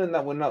confident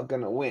that we're not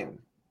going to win.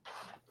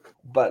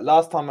 But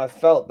last time I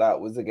felt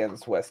that was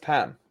against West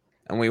Ham,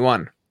 and we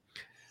won.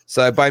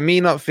 So by me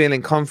not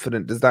feeling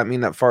confident, does that mean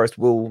that Forest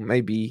will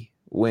maybe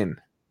win?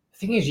 The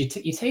thing is, you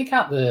take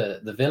out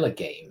the Villa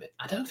game,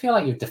 I don't feel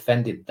like you've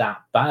defended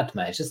that bad,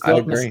 man. It's just the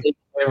odd mistake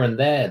here and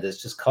there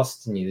that's just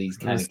costing you these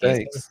kind of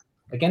games.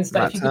 Against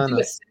that, if you could do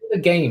a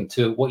similar game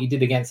to what you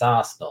did against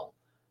Arsenal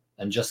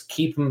and just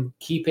keep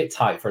it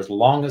tight for as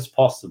long as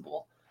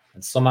possible,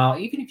 and somehow,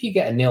 even if you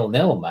get a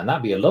 0-0, man,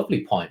 that'd be a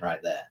lovely point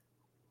right there.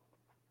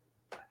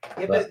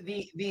 Yeah, but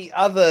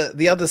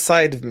the other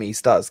side of me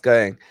starts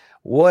going,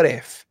 what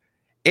if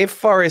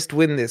Forest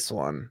win this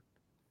one,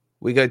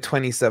 we go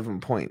 27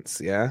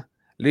 points, yeah?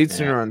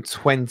 Luton are on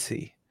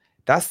 20.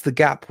 That's the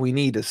gap we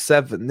need of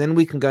 7. Then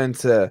we can go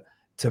into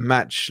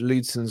match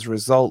Luton's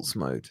results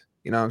mode.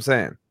 You know what I'm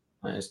saying?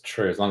 That is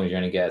true, as long as you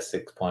only get a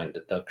 6-point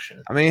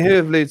deduction. I mean, who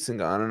have Luton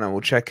got? I don't know.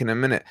 We'll check in a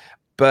minute.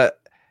 But,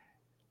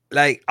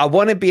 like, I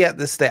want to be at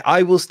the state.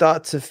 I will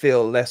start to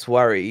feel less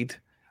worried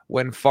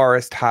when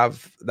Forest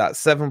have that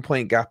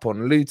 7-point gap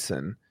on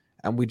Luton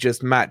and we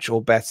just match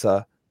or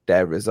better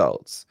their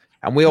results.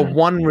 And we are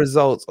 1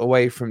 result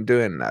away from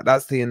doing that.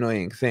 That's the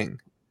annoying thing.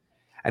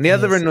 And the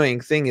other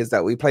annoying thing is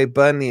that we play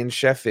Burnley and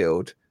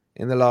Sheffield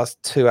in the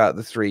last 2 out of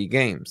the 3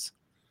 games.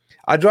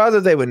 I'd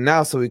rather they were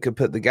now so we could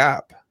put the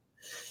gap.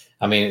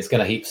 I mean, it's going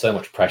to heap so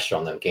much pressure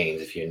on them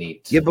games if you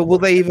need to. Yeah, but will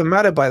they even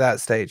matter by that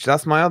stage?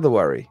 That's my other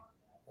worry.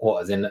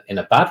 What, as in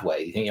a bad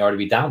way? You think you'll already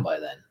be down by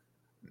then?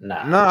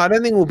 Nah. No, I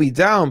don't think we'll be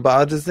down, but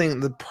I just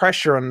think the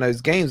pressure on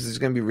those games is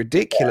going to be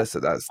ridiculous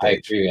at that stage.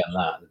 I agree on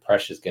that. The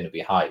pressure is going to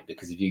be high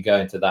because if you go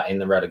into that in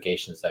the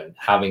relegation zone,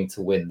 having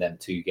to win them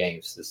 2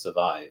 games to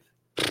survive,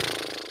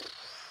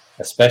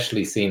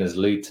 especially seeing as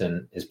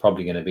Luton is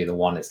probably going to be the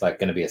one, it's like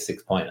going to be a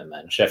 6-pointer,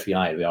 man. Sheffield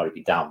United will already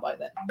be down by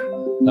then.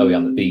 They'll be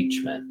on the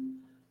beach, man.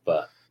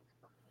 But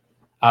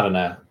I don't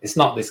know. It's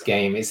not this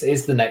game. It's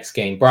the next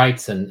game.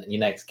 Brighton, your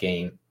next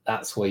game,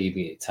 that's where you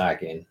be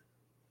tagging.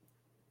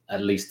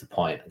 At least a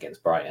point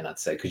against Brighton, I'd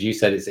say, because you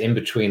said it's in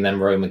between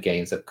them Roma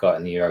games they've got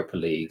in the Europa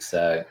League.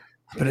 So,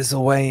 but it's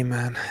away,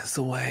 man. It's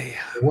away.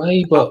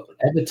 But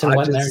Everton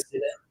went there and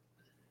did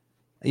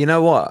it. You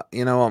know what?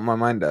 My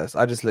mind does.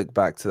 I just look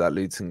back to that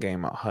Luton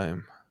game at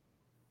home.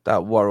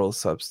 That Worrell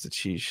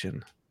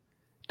substitution.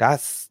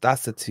 That's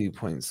a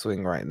 2-point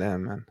swing right there,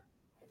 man.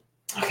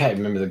 I can't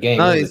remember the game.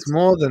 No, it's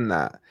more than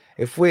that.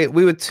 If we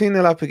were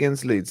 2-0 up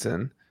against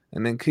Luton.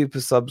 And then Cooper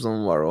subs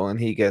on Worrell, and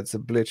he gets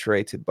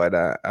obliterated by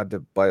that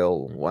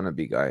Adebayo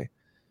wannabe guy.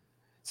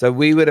 So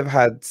we would have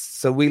had.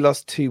 So we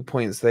lost 2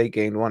 points. They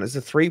gained 1. It's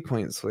a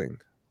 3-point swing.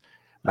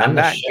 And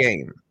that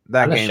game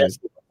is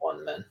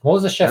one, man. What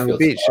was the Sheffield?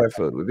 We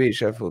beat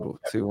Sheffield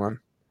 2-1.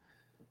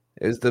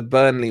 It was the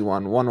Burnley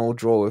one 1-1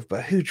 draw with.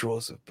 But who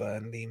draws with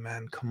Burnley,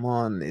 man? Come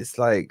on, it's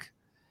like.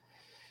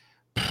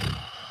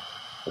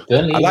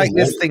 I like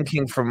this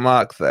thinking from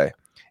Mark though.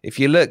 If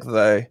you look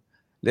though.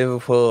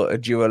 Liverpool are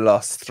due a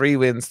loss. 3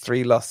 wins,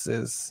 3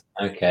 losses.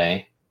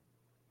 Okay.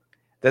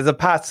 There's a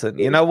pattern.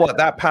 You know what?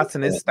 That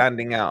pattern is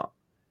standing out.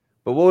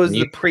 But what was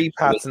And the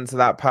pre-pattern to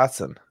that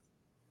pattern?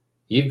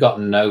 You've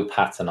got no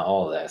pattern at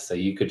all there, so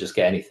you could just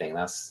get anything.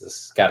 That's the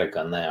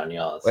scattergun there on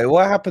yours. Wait,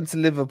 what happened to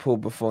Liverpool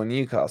before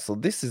Newcastle?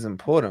 This is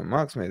important.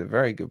 Mark's made a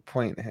very good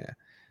point here.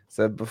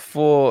 So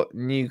before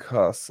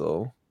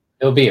Newcastle,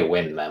 it'll be a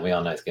win, man. We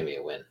all know it's going to be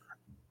a win.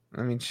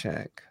 Let me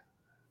check.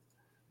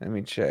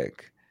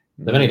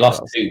 They've only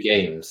lost 2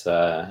 games,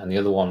 and the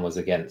other one was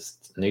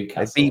against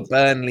Newcastle. They beat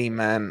Burnley,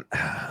 man.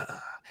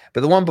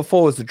 But the one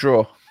before was a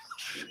draw.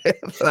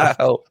 That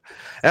helped.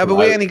 Yeah, but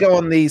we only go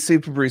on the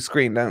Super Brew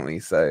screen, don't we?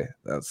 So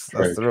that's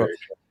the rule.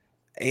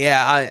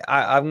 Yeah,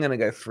 I'm gonna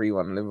go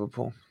 3-1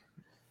 Liverpool.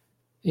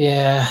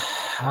 Yeah,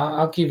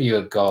 I'll give you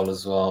a goal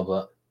as well,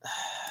 but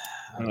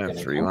I'm going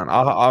 3-1.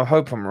 I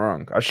hope I'm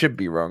wrong. I should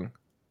be wrong.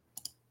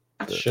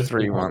 Should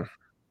 3-1.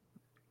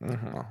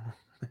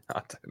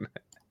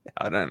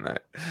 I don't know.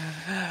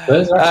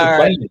 Spurs are actually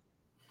playing.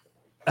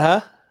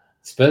 Huh?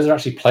 Spurs are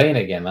actually playing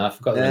again, man. I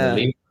forgot they're in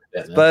the league.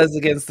 Spurs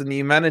against the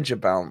new manager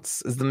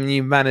bounce. Is the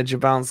new manager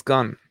bounce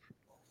gone?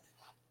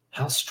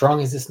 How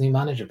strong is this new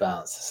manager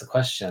bounce? That's the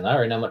question. I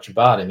don't know much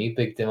about him. You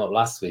bigged him up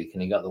last week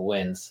and he got the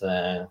win.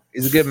 So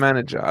he's a good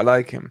manager. I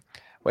like him.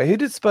 Wait, who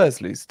did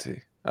Spurs lose to?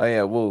 Oh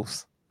yeah,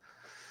 Wolves.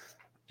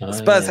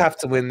 Spurs have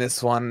to win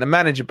this one. The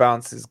manager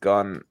bounce is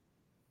gone.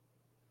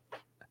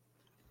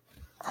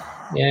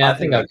 Yeah, I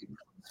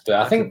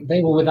think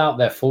they were without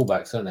their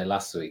fullbacks, weren't they,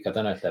 last week? I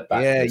don't know if they're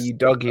back. Yeah, you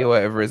doggy or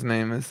whatever his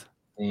name is.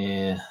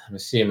 Yeah, I'm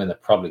assuming they're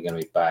probably going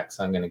to be back,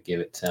 so I'm going to give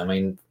it to. I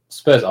mean,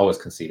 Spurs always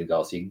concede a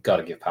goal, so you've got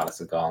to give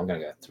Palace a goal. I'm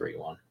going to go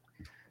 3-1.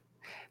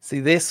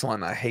 See, this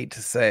one, I hate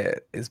to say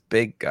it, is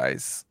big,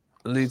 guys.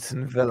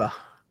 Luton Villa.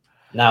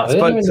 Now, I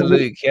spoke to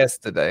Luke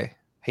yesterday.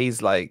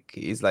 He's like,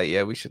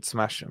 yeah, we should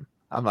smash them.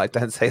 I'm like,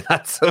 don't say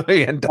that to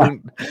me, and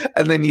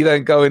then you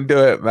don't go and do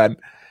it, man.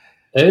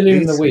 Earlier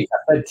in the week,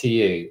 I said to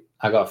you,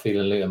 I got a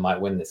feeling Luton might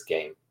win this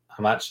game.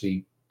 I'm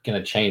actually going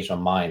to change my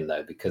mind,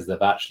 though, because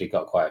they've actually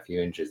got quite a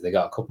few injuries. They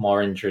got a couple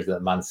more injuries at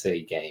the Man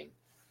City game,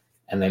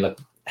 and they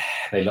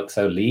look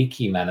so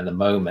leaky, man, at the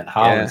moment.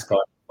 Haaland's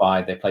got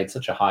 5. They played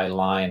such a high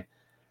line,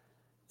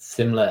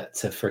 similar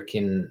to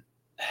freaking.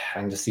 I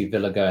can just see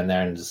Villa going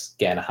there and just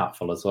getting a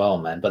hatful as well,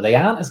 man. But they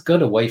aren't as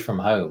good away from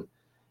home.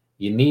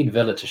 You need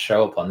Villa to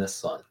show up on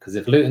this one, because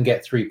if Luton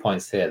get 3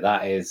 points here,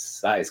 that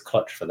is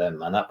clutch for them,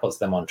 man. That puts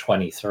them on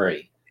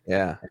 23.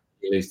 Yeah,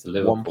 you lose to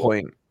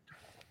Liverpool.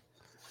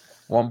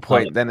 1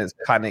 point, then it's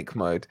panic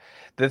mode.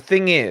 The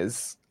thing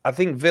is, I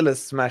think Villa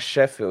smashed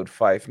Sheffield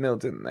 5-0,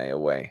 didn't they?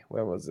 Away.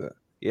 Where was it?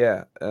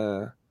 Yeah.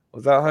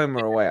 Was that home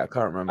or away? I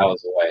can't remember. That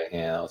was away.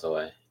 Yeah, that was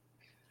away.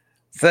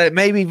 So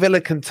maybe Villa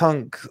can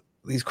tunk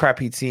these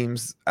crappy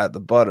teams at the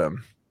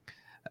bottom.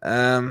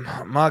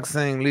 Mark's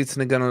saying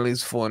Luton are going to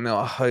lose 4-0.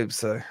 I hope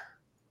so.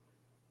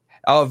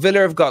 Oh, Villa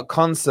have got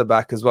Konsa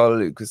back as well,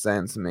 Luke was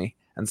saying to me.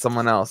 And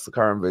someone else. I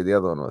can't remember who the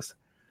other one was.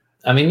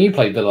 I mean, you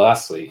played Villa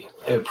last week.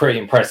 They were pretty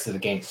impressive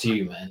against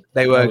you, man.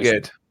 They were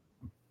good.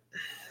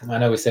 I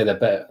know we say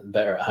they're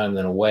better at home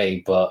than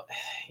away, but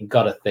you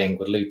got to think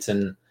with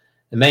Luton,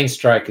 the main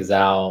striker's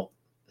out.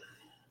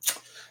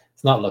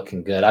 It's not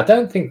looking good. I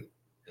don't think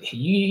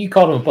you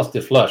called them a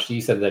busted flush. You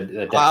said they're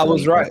definitely.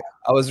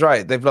 I was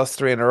right. They've lost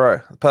 3 in a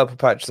row. The purple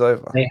patch is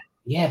over.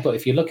 Yeah, but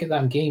if you look at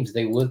them games,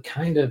 they were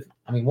kind of.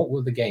 I mean, what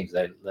were the games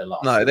they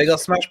lost? No, they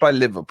got smashed by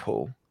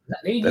Liverpool.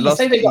 They got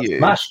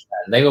smashed,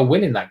 man. They were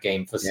winning that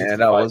game for 65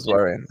 that was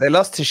worrying. They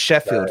lost to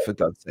Sheffield, for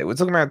God's sake. We're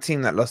talking about a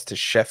team that lost to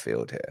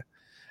Sheffield here.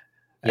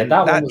 And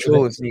that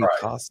draw was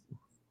Newcastle.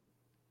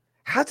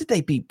 How did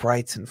they beat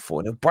Brighton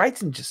 4-0?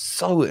 Brighton just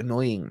so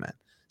annoying, man.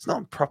 It's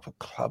not a proper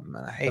club,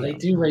 man. I hate it. They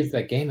do raise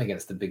their game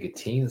against the bigger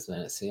teams,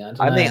 man. See, I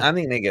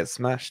think they get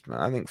smashed,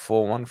 man. I think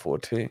 4-1,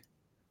 4-2.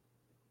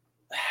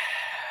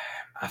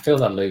 I feel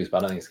they'll lose, but I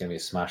don't think it's going to be a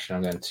smash.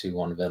 I'm going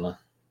 2-1 Villa.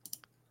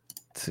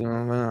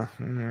 2-1 Villa.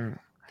 Mm-hmm.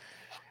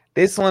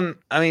 This one,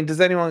 I mean,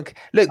 does anyone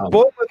look?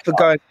 Bournemouth are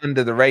going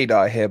under the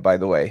radar here, by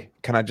the way.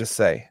 Can I just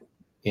say?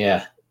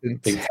 Yeah.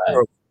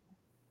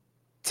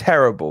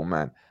 Terrible,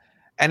 man.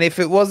 And if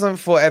it wasn't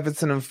for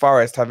Everton and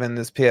Forest having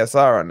this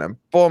PSR on them,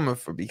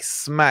 Bournemouth would be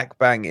smack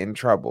bang in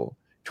trouble.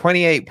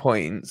 28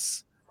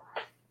 points.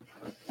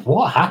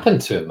 What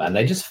happened to them, man?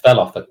 They just fell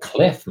off a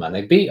cliff, man.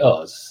 They beat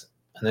us,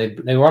 and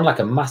they were on like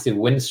a massive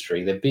win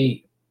streak. They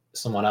beat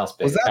someone else.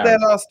 Was that their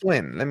last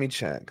win? Let me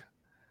check.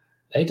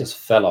 They just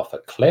fell off a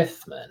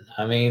cliff, man.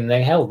 I mean,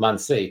 they held Man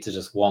City to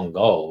just 1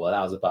 goal, but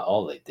that was about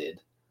all they did.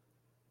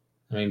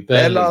 I mean,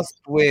 their last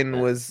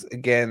win was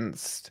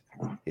against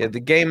the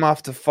game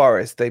after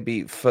Forest. They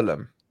beat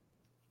Fulham.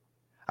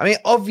 I mean,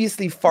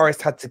 obviously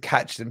Forest had to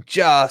catch them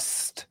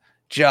just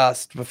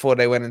before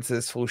they went into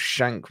this full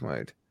shank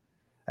mode,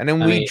 and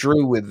then we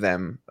drew with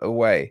them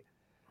away.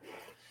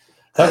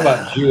 Talk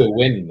about due a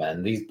win,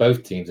 man.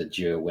 Both teams are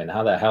due a win.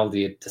 How the hell do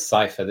you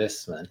decipher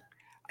this, man?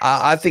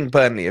 I think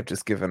Burnley have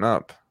just given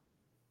up.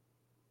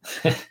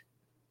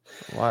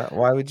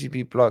 Why would you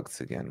be blocked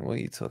again? What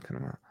are you talking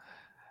about?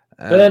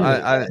 Burnley,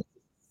 I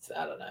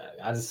don't know.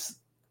 I just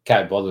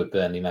can't bother with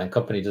Burnley, man.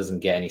 Company doesn't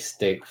get any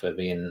stick for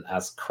being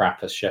as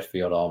crap as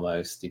Sheffield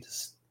almost. He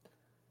just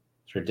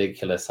It's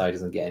ridiculous how he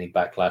doesn't get any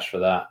backlash for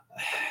that.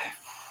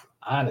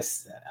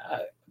 Honestly,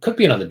 could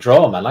be another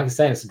draw, man. Like I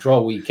say, it's a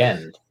draw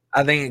weekend.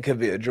 I think it could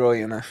be a draw,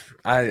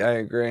 I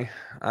agree.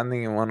 I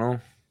think it 1-1.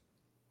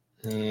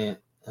 Yeah,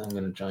 I'm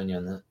going to join you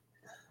on that.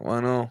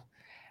 1-0.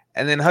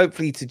 And then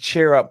hopefully to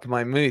cheer up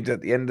my mood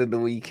at the end of the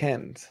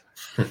weekend.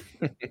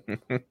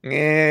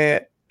 Yeah.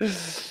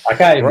 I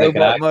can't even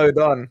Robot mode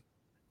on.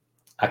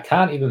 I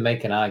can't even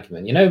make an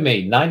argument. You know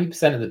me,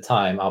 90% of the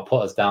time I'll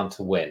put us down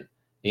to win,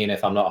 even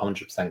if I'm not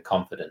 100%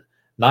 confident.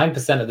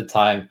 9% of the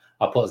time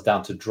I'll put us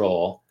down to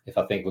draw if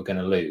I think we're going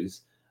to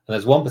lose. And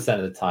there's 1%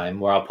 of the time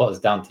where I'll put us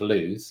down to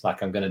lose,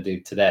 like I'm going to do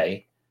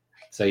today.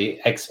 So you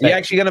expect... You're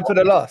actually going to put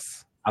a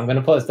loss? I'm going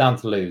to put us down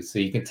to lose, so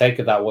you can take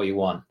of that what you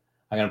want.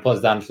 I'm going to put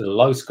us down to the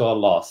low score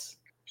loss.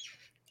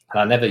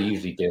 And I never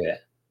usually do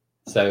it.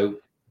 So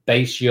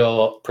base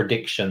your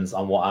predictions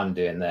on what I'm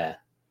doing there.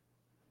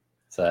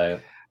 So...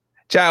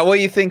 Chat, what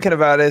are you thinking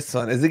about this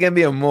one? Is it going to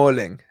be a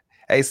mauling?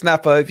 Hey,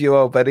 Snap, I hope you're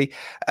well, buddy.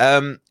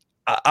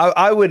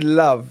 I would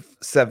love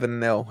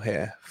 7-0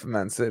 here for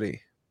Man City.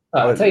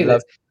 I'll tell you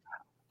this.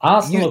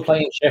 Arsenal are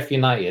playing Sheffield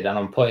United, and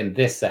I'm putting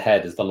this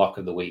ahead as the lock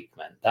of the week,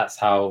 man. That's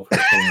how...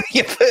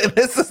 You're putting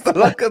this as the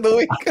lock of the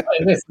week?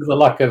 This is the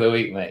lock of the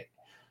week, mate.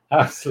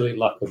 Absolute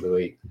lock of the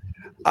week.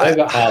 They've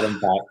got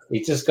Haaland back.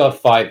 He just got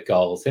 5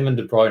 goals. Him and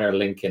De Bruyne are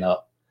linking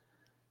up.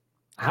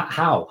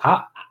 How?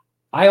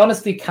 I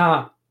honestly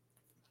can't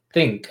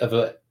think of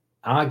an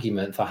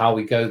argument for how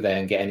we go there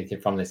and get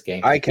anything from this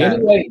game. I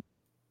can.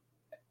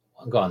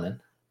 Go on then.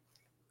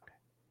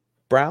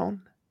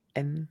 Brown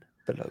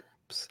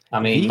envelopes. I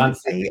mean, Man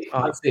City,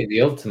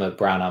 the ultimate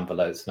brown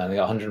envelopes, man. They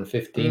got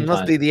 115.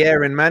 Must be the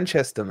air in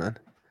Manchester, man.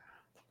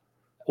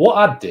 What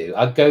I'd do,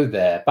 I'd go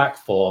there, back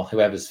 4,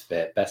 whoever's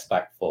fit, best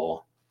back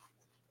 4.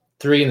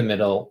 3 in the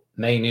middle,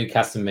 Mainu,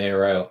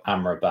 Casemiro,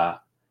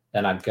 Amrabat.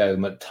 Then I'd go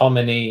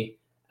McTominay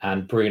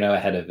and Bruno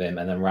ahead of him,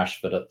 and then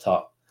Rashford up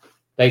top.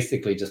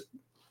 Basically, just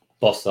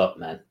boss up,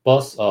 man.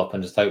 Boss up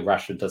and just hope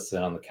Rashford does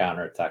something on the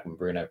counter attack and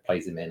Bruno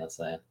plays him in. I'm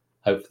saying,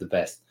 hope for the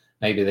best.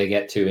 Maybe they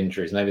get 2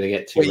 injuries. Maybe they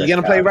get 2. You're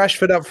going to play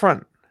Rashford up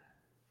front?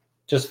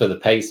 Just for the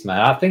pace,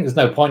 man. I think there's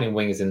no point in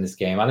wingers in this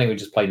game. I think we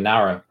just play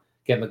narrow.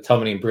 Get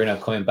McTominay and Bruno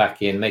coming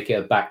back in. Make it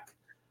a back.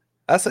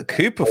 That's a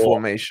Cooper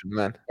formation,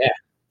 man. Yeah,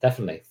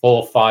 definitely.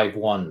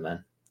 4-5-1,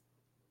 man.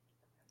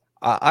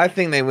 I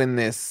think they win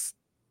this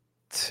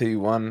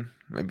 2-1,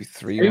 maybe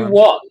 3-1.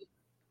 2-1?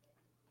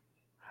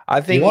 I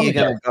think you're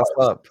going to bust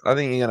up. I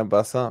think you're going to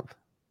bust up.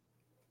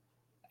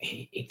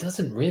 He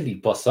doesn't really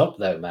bust up,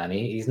 though, man.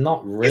 He's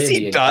not really... Yes,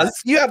 he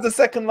does. You have the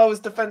second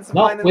lowest defensive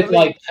line in the league. Not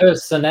with, like,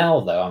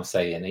 personnel, though, I'm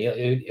saying.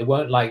 It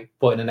won't, like,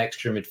 put in an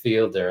extra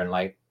midfielder and,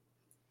 like,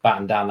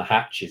 batten down the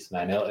hatches,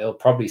 man. He'll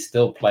probably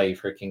still play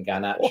freaking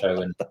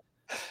Garnacho and...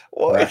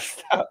 What is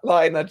that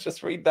line? I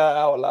just read that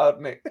out loud,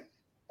 Nick.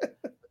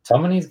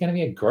 Tominey's going to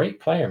be a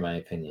great player, in my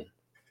opinion.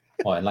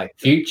 What, in like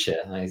future?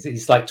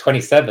 He's like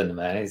 27,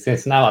 man.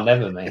 It's now or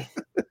never, mate.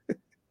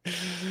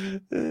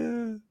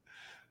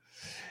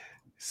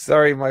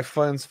 Sorry, my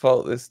phone's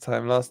fault this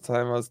time. Last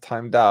time I was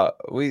timed out.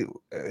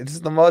 It's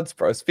the mods,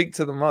 bro. Speak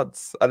to the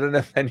mods. I don't know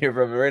if any of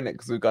them are in it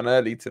because we've gone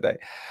early today.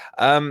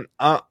 I'm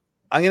gonna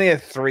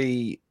get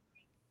 3.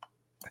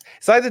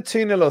 It's either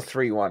 2-0 or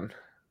 3-1.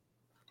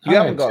 You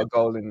haven't got a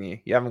goal in you.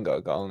 I'm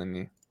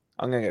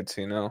gonna get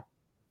 2-0.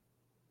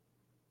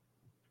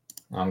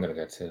 I'm gonna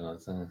go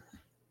 2-0.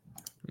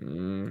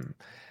 And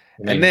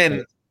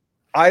then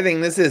I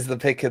think this is the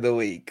pick of the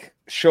week.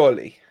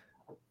 Surely.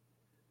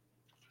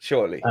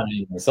 I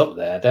mean, it's up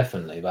there,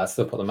 definitely, but I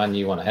still put the Man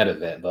U one ahead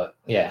of it. But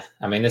yeah,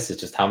 I mean, this is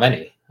just how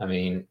many. I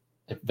mean,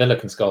 if Villa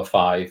can score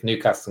 5,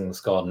 Newcastle can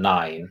score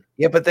 9.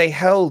 Yeah, but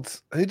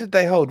who did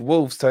they hold?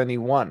 Wolves to only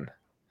 1.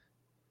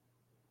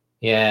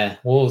 Yeah,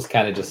 Wolves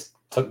kind of just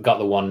got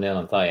the 1-0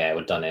 and thought, yeah,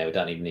 we're done here. We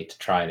don't even need to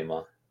try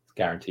anymore. It's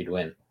guaranteed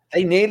win.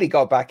 They nearly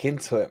got back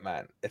into it,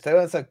 man. If they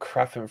weren't so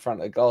crap in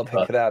front of goal, they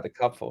could have had a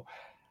couple.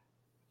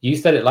 You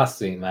said it last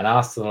week, man.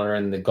 Arsenal are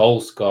in the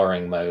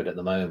goal-scoring mode at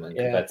the moment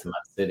compared to Man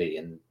City,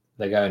 and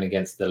they're going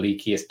against the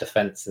leakiest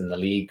defense in the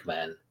league,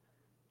 man.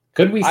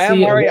 Could we see... I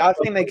am worried. I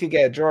think they could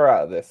get a draw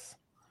out of this.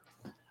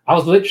 I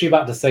was literally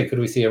about to say, could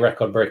we see a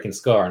record-breaking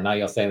score? And now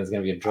you're saying there's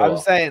going to be a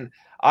draw.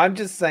 I'm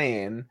just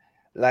saying,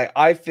 like,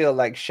 I feel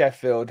like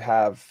Sheffield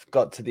have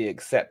got to the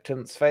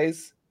acceptance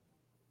phase.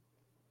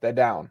 They're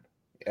down.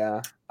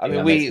 Yeah. I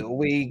mean,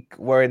 we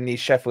were in the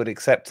Sheffield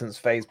acceptance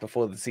phase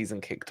before the season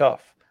kicked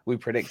off. We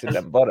predicted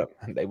them bottom,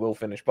 and they will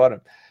finish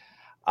bottom.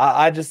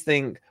 I just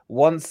think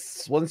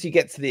once you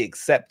get to the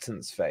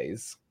acceptance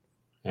phase,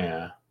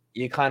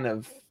 you kind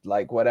of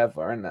like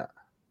whatever, isn't it?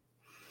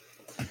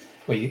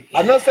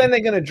 I'm not saying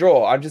they're going to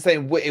draw. I'm just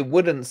saying it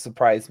wouldn't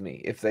surprise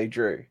me if they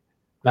drew.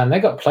 Man, they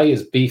got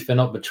players beefing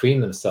up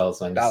between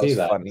themselves, man. You see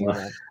that? Funny,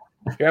 man.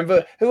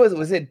 Remember who was it?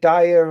 Was it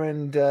Dyer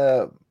and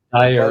Bowyer?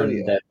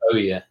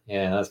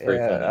 Yeah, that's pretty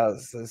funny.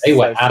 They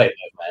went at it,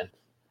 though, man.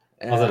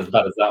 It wasn't as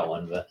bad as that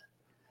one, but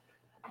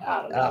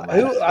I don't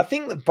know. I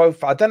think that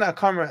both. I don't know. I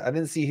can't remember. I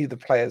didn't see who the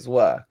players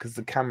were because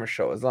the camera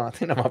shot was on. I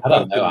think they were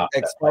both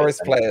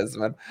ex-Forest players,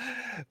 man.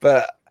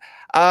 But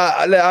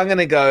I'm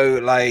gonna go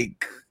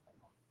like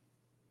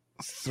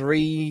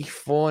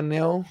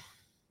 3-4-0.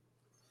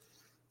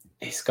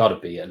 It's got to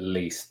be at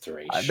least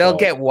 3. They'll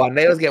get one.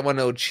 They'll get one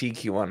little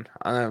cheeky one.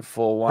 And then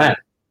 4-1.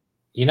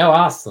 You know,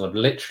 Arsenal have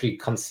literally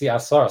conceded. I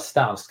saw a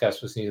stat on Sky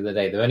Sports News the other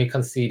day. They've only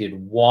conceded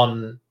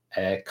one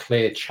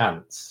clear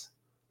chance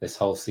this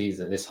whole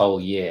season, this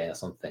whole year, or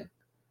something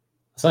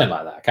like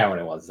that. I can't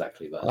remember what it was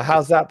exactly. But well,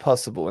 how's that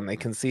possible when they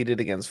conceded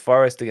against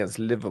Forest, against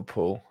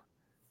Liverpool,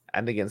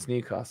 and against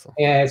Newcastle?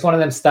 Yeah, it's one of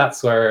them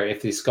stats where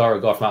if they score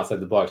a goal from outside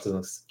the box, it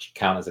doesn't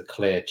count as a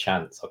clear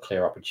chance or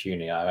clear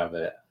opportunity,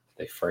 however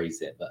they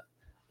phrase it. But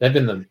they've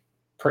been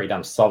pretty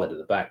damn solid at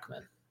the back,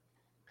 man.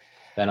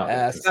 They're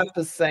not.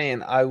 Sampa's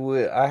saying,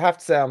 I have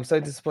to say, I'm so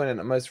disappointed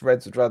that most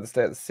Reds would rather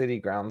stay at the City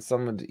Ground.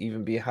 Some would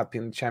even be happy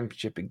in the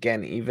Championship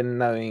again, even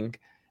knowing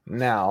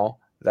now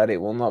that it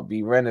will not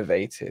be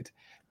renovated.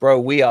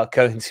 Bro, we are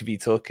going to be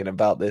talking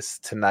about this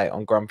tonight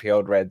on Grumpy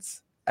Old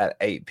Reds at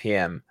 8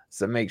 p.m.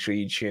 So make sure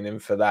you tune in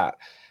for that.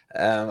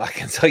 I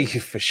can tell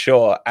you for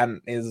sure, and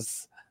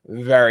is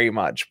very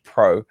much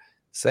pro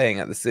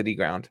staying at the City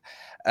Ground.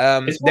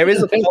 There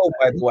is a poll,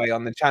 by the way,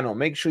 on the channel.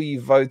 Make sure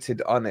you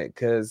voted on it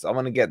because I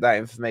want to get that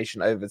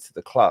information over to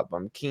the club.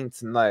 I'm keen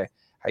to know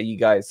how you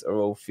guys are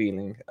all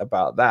feeling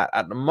about that.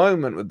 At the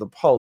moment with the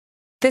poll.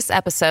 This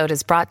episode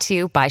is brought to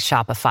you by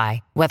Shopify.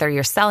 Whether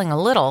you're selling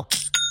a little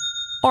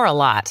or a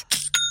lot,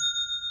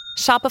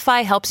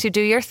 Shopify helps you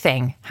do your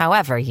thing,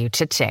 however you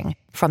cha-ching.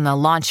 From the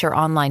launch your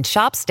online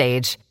shop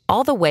stage,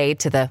 all the way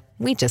to the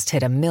we just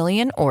hit 1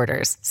 million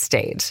orders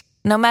stage.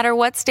 No matter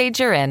what stage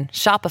you're in,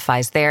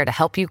 Shopify's there to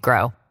help you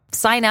grow.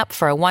 Sign up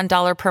for a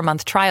 $1 per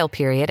month trial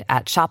period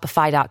at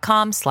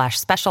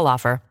shopify.com/special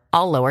offer,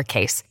 all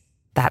lowercase.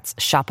 That's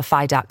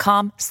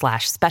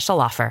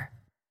shopify.com/special offer.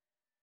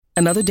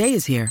 Another day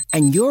is here,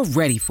 and you're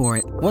ready for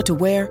it. What to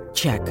wear?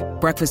 Check.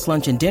 Breakfast,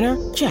 lunch, and dinner?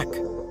 Check.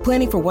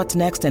 Planning for what's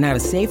next and how to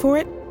save for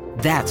it?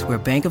 That's where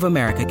Bank of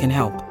America can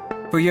help.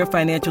 For your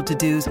financial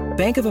to-dos,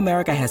 Bank of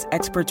America has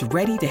experts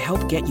ready to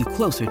help get you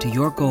closer to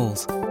your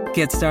goals.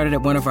 Get started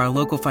at one of our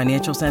local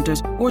financial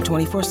centers or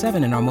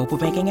 24/7 in our mobile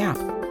banking app.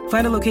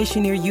 Find a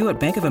location near you at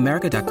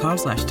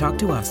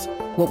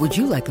bankofamerica.com/talktous. What would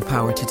you like the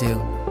power to do?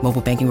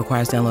 Mobile banking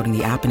requires downloading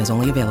the app and is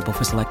only available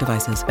for select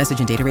devices. Message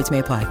and data rates may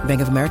apply.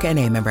 Bank of America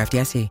N.A., member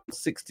FDIC.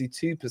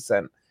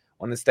 62%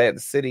 want to stay at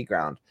the City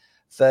Ground.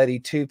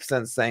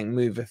 32% saying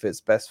move if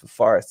it's best for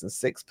Forest, and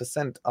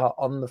 6% are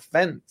on the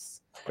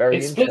fence. Very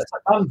it splits the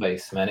fan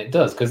base, man. It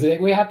does, because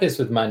we had this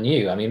with Man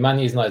U. I mean, Man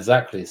U's not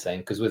exactly the same,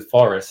 because with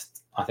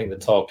Forest, I think the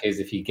talk is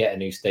if you get a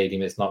new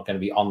stadium, it's not going to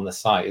be on the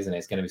site, isn't it?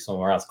 It's going to be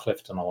somewhere else,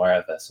 Clifton or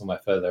wherever, somewhere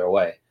further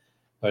away.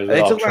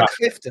 They talk about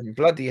Clifton,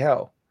 bloody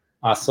hell.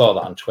 I saw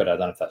that on Twitter. I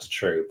don't know if that's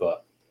true,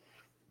 but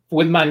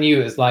with Man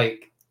U, it's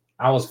like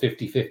I was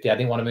 50-50. I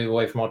didn't want to move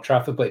away from Old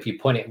Trafford, but if you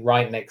put it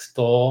right next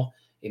door,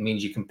 it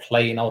means you can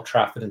play in Old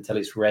Trafford until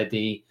it's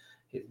ready.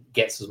 It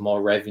gets us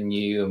more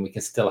revenue, and we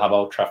can still have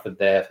Old Trafford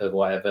there for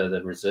whatever,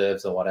 the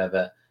reserves or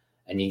whatever,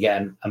 and you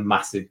get a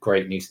massive,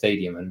 great new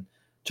stadium. And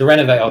to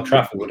renovate Old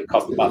Trafford would have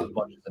cost about as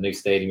much as the new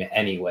stadium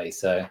anyway.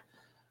 So,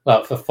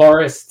 well, for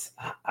Forest,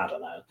 I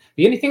don't know.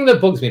 The only thing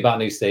that bugs me about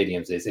new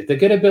stadiums is if they're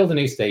going to build a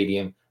new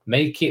stadium,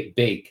 make it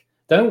big.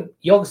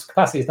 Your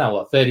capacity is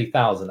now,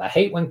 30,000. I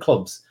hate when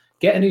clubs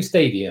get a new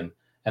stadium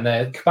and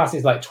their capacity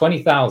is like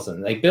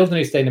 20,000. They build a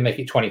new stadium and make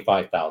it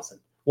 25,000.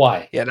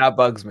 Why? Yeah, that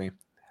bugs me.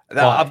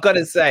 Now, I've got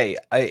to say,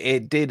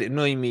 it did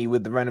annoy me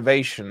with the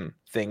renovation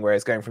thing where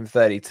it's going from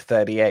 30 to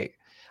 38.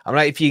 I'm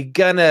like, if you're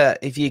gonna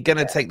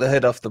take the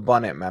hood off the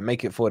bonnet, man,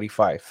 make it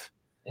 45.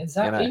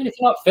 Exactly. You know? Even if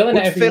you're not filling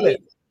it every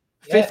week.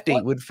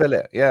 50 would fill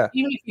it, yeah.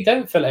 Even if you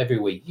don't fill it every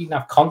week, you can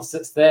have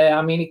concerts there.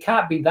 I mean, it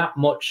can't be that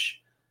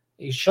much.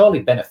 It's surely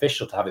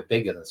beneficial to have it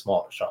bigger than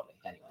smaller, surely,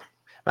 anyway.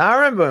 Man, I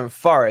remember when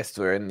Forest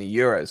were in the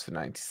Euros for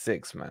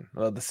 96, man.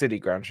 Well, the City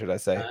Ground, should I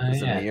say,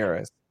 was in the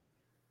Euros.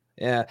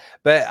 Yeah,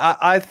 but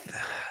I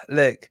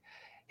look,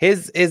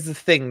 here's the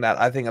thing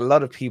that I think a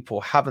lot of people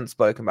haven't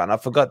spoken about, and I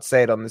forgot to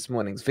say it on this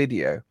morning's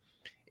video,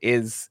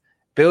 is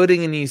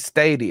building a new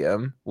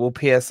stadium will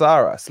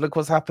PSR us. Look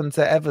what's happened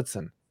to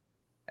Everton.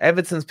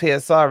 Everton's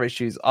PSR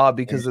issues are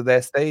because of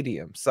their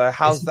stadium. So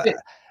how's that?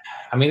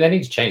 I mean, they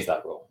need to change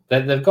that rule.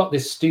 They've got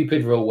this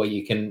stupid rule where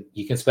you can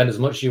spend as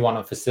much as you want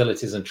on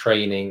facilities and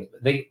training.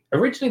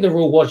 Originally the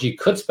rule was you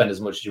could spend as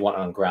much as you want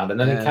on ground, and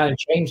then they kind of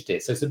changed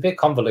it. So it's a bit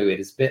convoluted.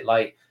 It's a bit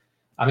like,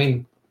 I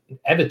mean,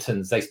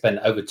 Everton's, they spent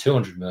over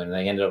 200 million and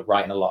they ended up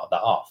writing a lot of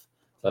that off.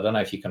 So I don't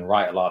know if you can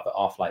write a lot of it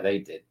off like they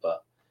did,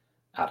 but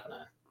I don't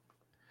know.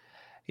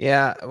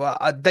 Yeah, well,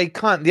 they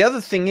can't. The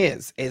other thing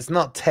is, it's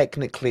not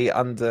technically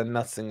under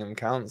Nottingham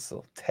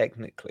Council,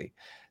 technically.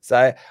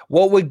 So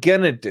what we're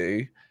going to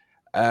do,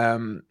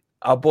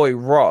 our boy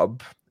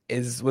Rob,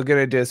 is we're going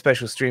to do a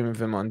special stream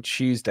of him on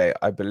Tuesday,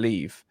 I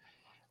believe,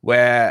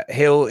 where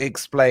he'll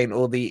explain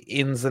all the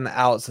ins and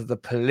outs of the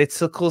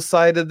political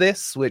side of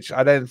this, which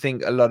I don't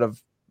think a lot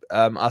of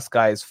us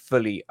guys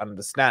fully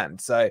understand.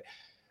 So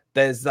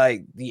there's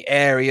like the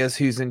areas,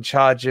 who's in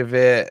charge of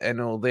it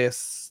and all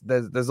this.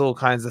 There's all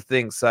kinds of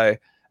things. So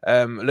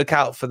Look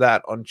out for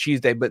that on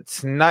Tuesday. But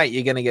tonight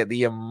you're going to get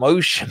the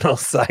emotional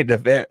side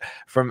of it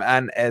from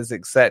Anez,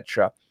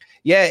 etc.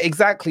 Yeah,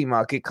 exactly,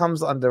 Mark. It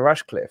comes under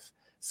Rushcliffe.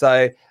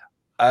 So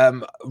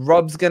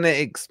Rob's going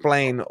to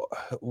explain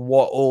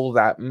what all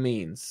that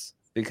means,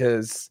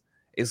 because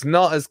it's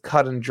not as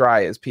cut and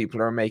dry as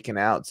people are making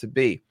it out to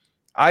be.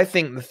 I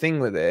think the thing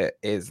with it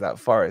is that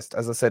Forest,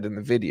 as I said in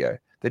the video,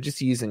 they're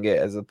just using it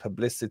as a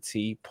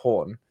publicity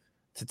pawn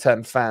to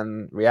turn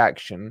fan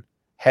reaction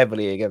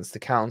heavily against the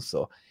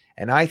council.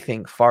 And I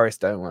think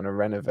Forest don't want to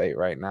renovate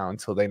right now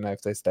until they know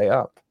if they stay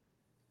up.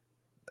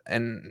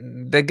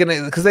 And they're going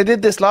to, because they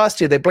did this last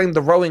year, they blamed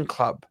the rowing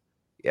club.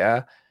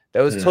 Yeah.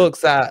 There was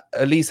talks that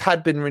at least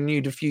had been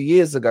renewed a few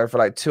years ago for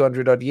like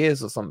 200 odd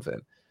years or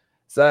something.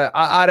 So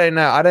I don't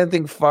know. I don't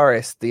think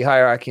Forest, the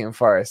hierarchy in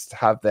Forest,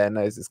 have their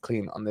noses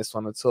clean on this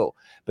one at all.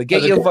 But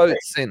get your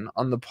votes in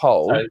on the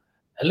poll. So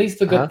at least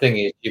the good thing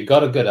is you've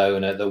got a good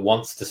owner that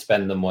wants to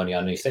spend the money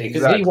on new stadium,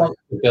 because he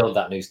wants to build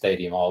that new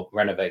stadium or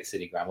renovate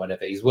City Ground,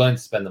 whatever. He's willing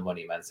to spend the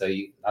money, man. So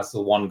that's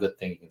the one good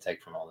thing you can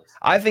take from all this.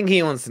 I think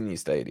he wants a new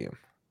stadium.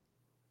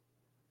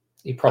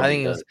 He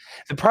probably does.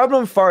 The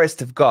problem Forest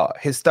have got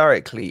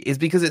historically is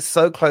because it's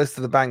so close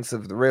to the banks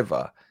of the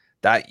river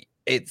that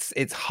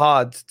it's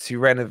hard to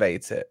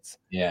renovate it.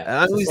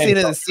 Yeah, and we've seen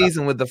it this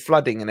season with the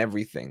flooding and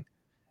everything.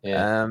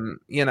 Yeah,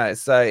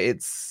 so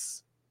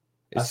it's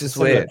just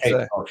weird.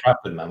 Old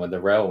Trafford, man, with the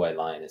railway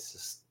line,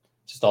 it's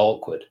just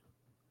awkward.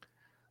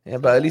 Yeah,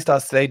 but at least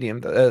our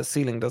stadium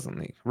ceiling doesn't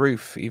leak,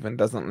 roof even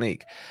doesn't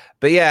leak.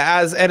 But yeah,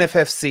 as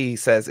NFFC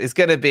says, it's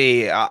going to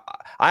be. I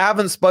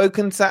haven't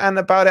spoken to Ant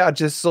about it. I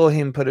just saw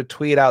him put a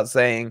tweet out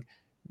saying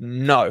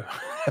no,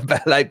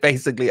 but like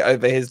basically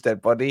over his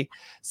dead body.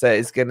 So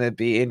it's going to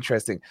be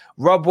interesting.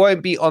 Rob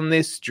won't be on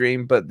this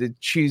stream, but the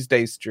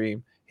Tuesday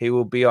stream he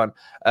will be on.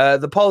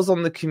 The polls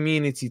on the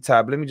community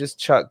tab. Let me just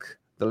chuck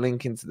the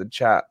link into the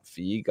chat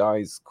for you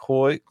guys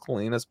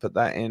quickly. Let's put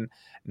that in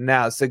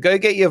now. So go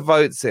get your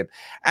votes in.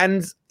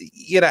 And,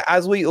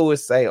 as we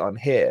always say on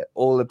here,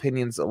 all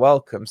opinions are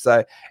welcome.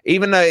 So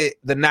even though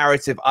the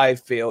narrative I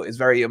feel is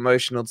very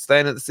emotional to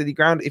staying at the City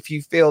Ground, if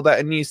you feel that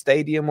a new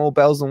stadium, all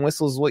bells and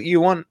whistles, what you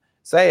want,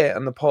 say it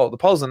on the poll. The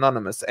poll's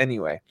anonymous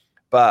anyway,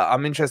 but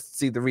I'm interested to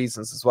see the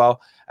reasons as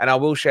well. And I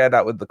will share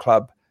that with the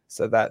club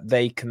so that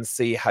they can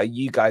see how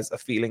you guys are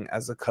feeling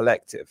as a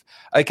collective.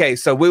 Okay,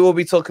 so we will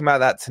be talking about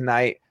that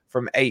tonight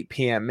from 8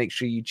 p.m. Make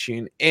sure you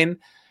tune in.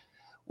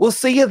 We'll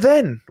see you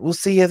then.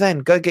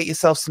 Go get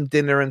yourself some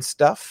dinner and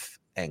stuff.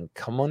 And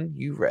come on,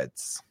 you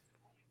Reds.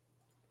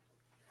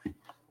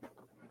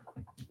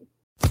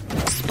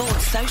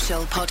 Sports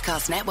Social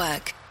Podcast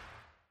Network.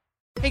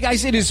 Hey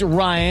guys, it is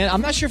Ryan.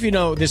 I'm not sure if you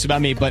know this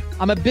about me, but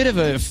I'm a bit of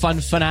a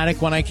fun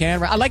fanatic when I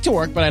can. I like to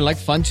work, but I like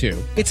fun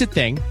too. It's a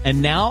thing.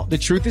 And now the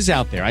truth is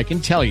out there. I can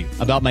tell you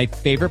about my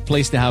favorite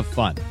place to have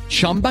fun.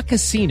 Chumba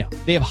Casino.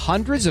 They have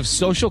hundreds of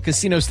social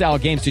casino style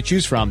games to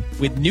choose from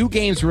with new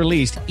games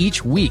released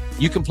each week.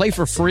 You can play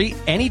for free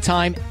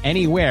anytime,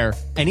 anywhere.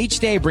 And each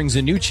day brings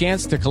a new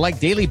chance to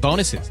collect daily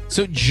bonuses.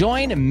 So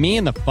join me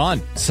in the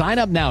fun. Sign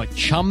up now at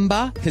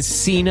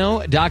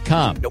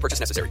ChumbaCasino.com. No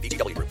purchase necessary.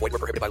 VGW. Void where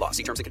prohibited by law.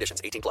 See terms and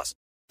conditions. 18+.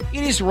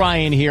 It is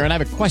Ryan here, and I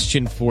have a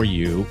question for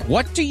you.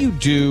 What do you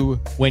do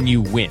when you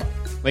win?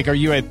 Like, are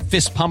you a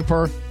fist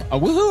pumper, a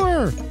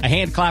woohooer, a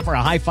hand clapper,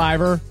 a high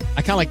fiver?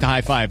 I kind of like the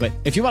high five, but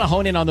if you want to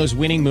hone in on those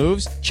winning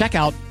moves, check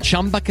out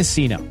Chumba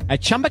Casino.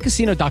 At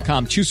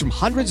ChumbaCasino.com, choose from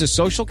hundreds of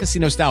social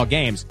casino style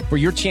games for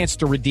your chance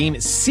to redeem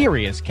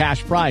serious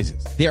cash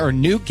prizes. There are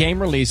new game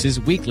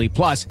releases weekly,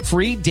 plus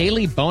free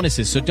daily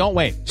bonuses. So don't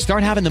wait.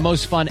 Start having the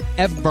most fun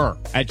ever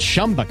at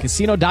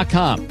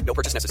ChumbaCasino.com. No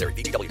purchase necessary.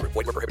 VGW. Void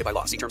where prohibited by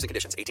law. See terms and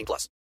conditions. 18+.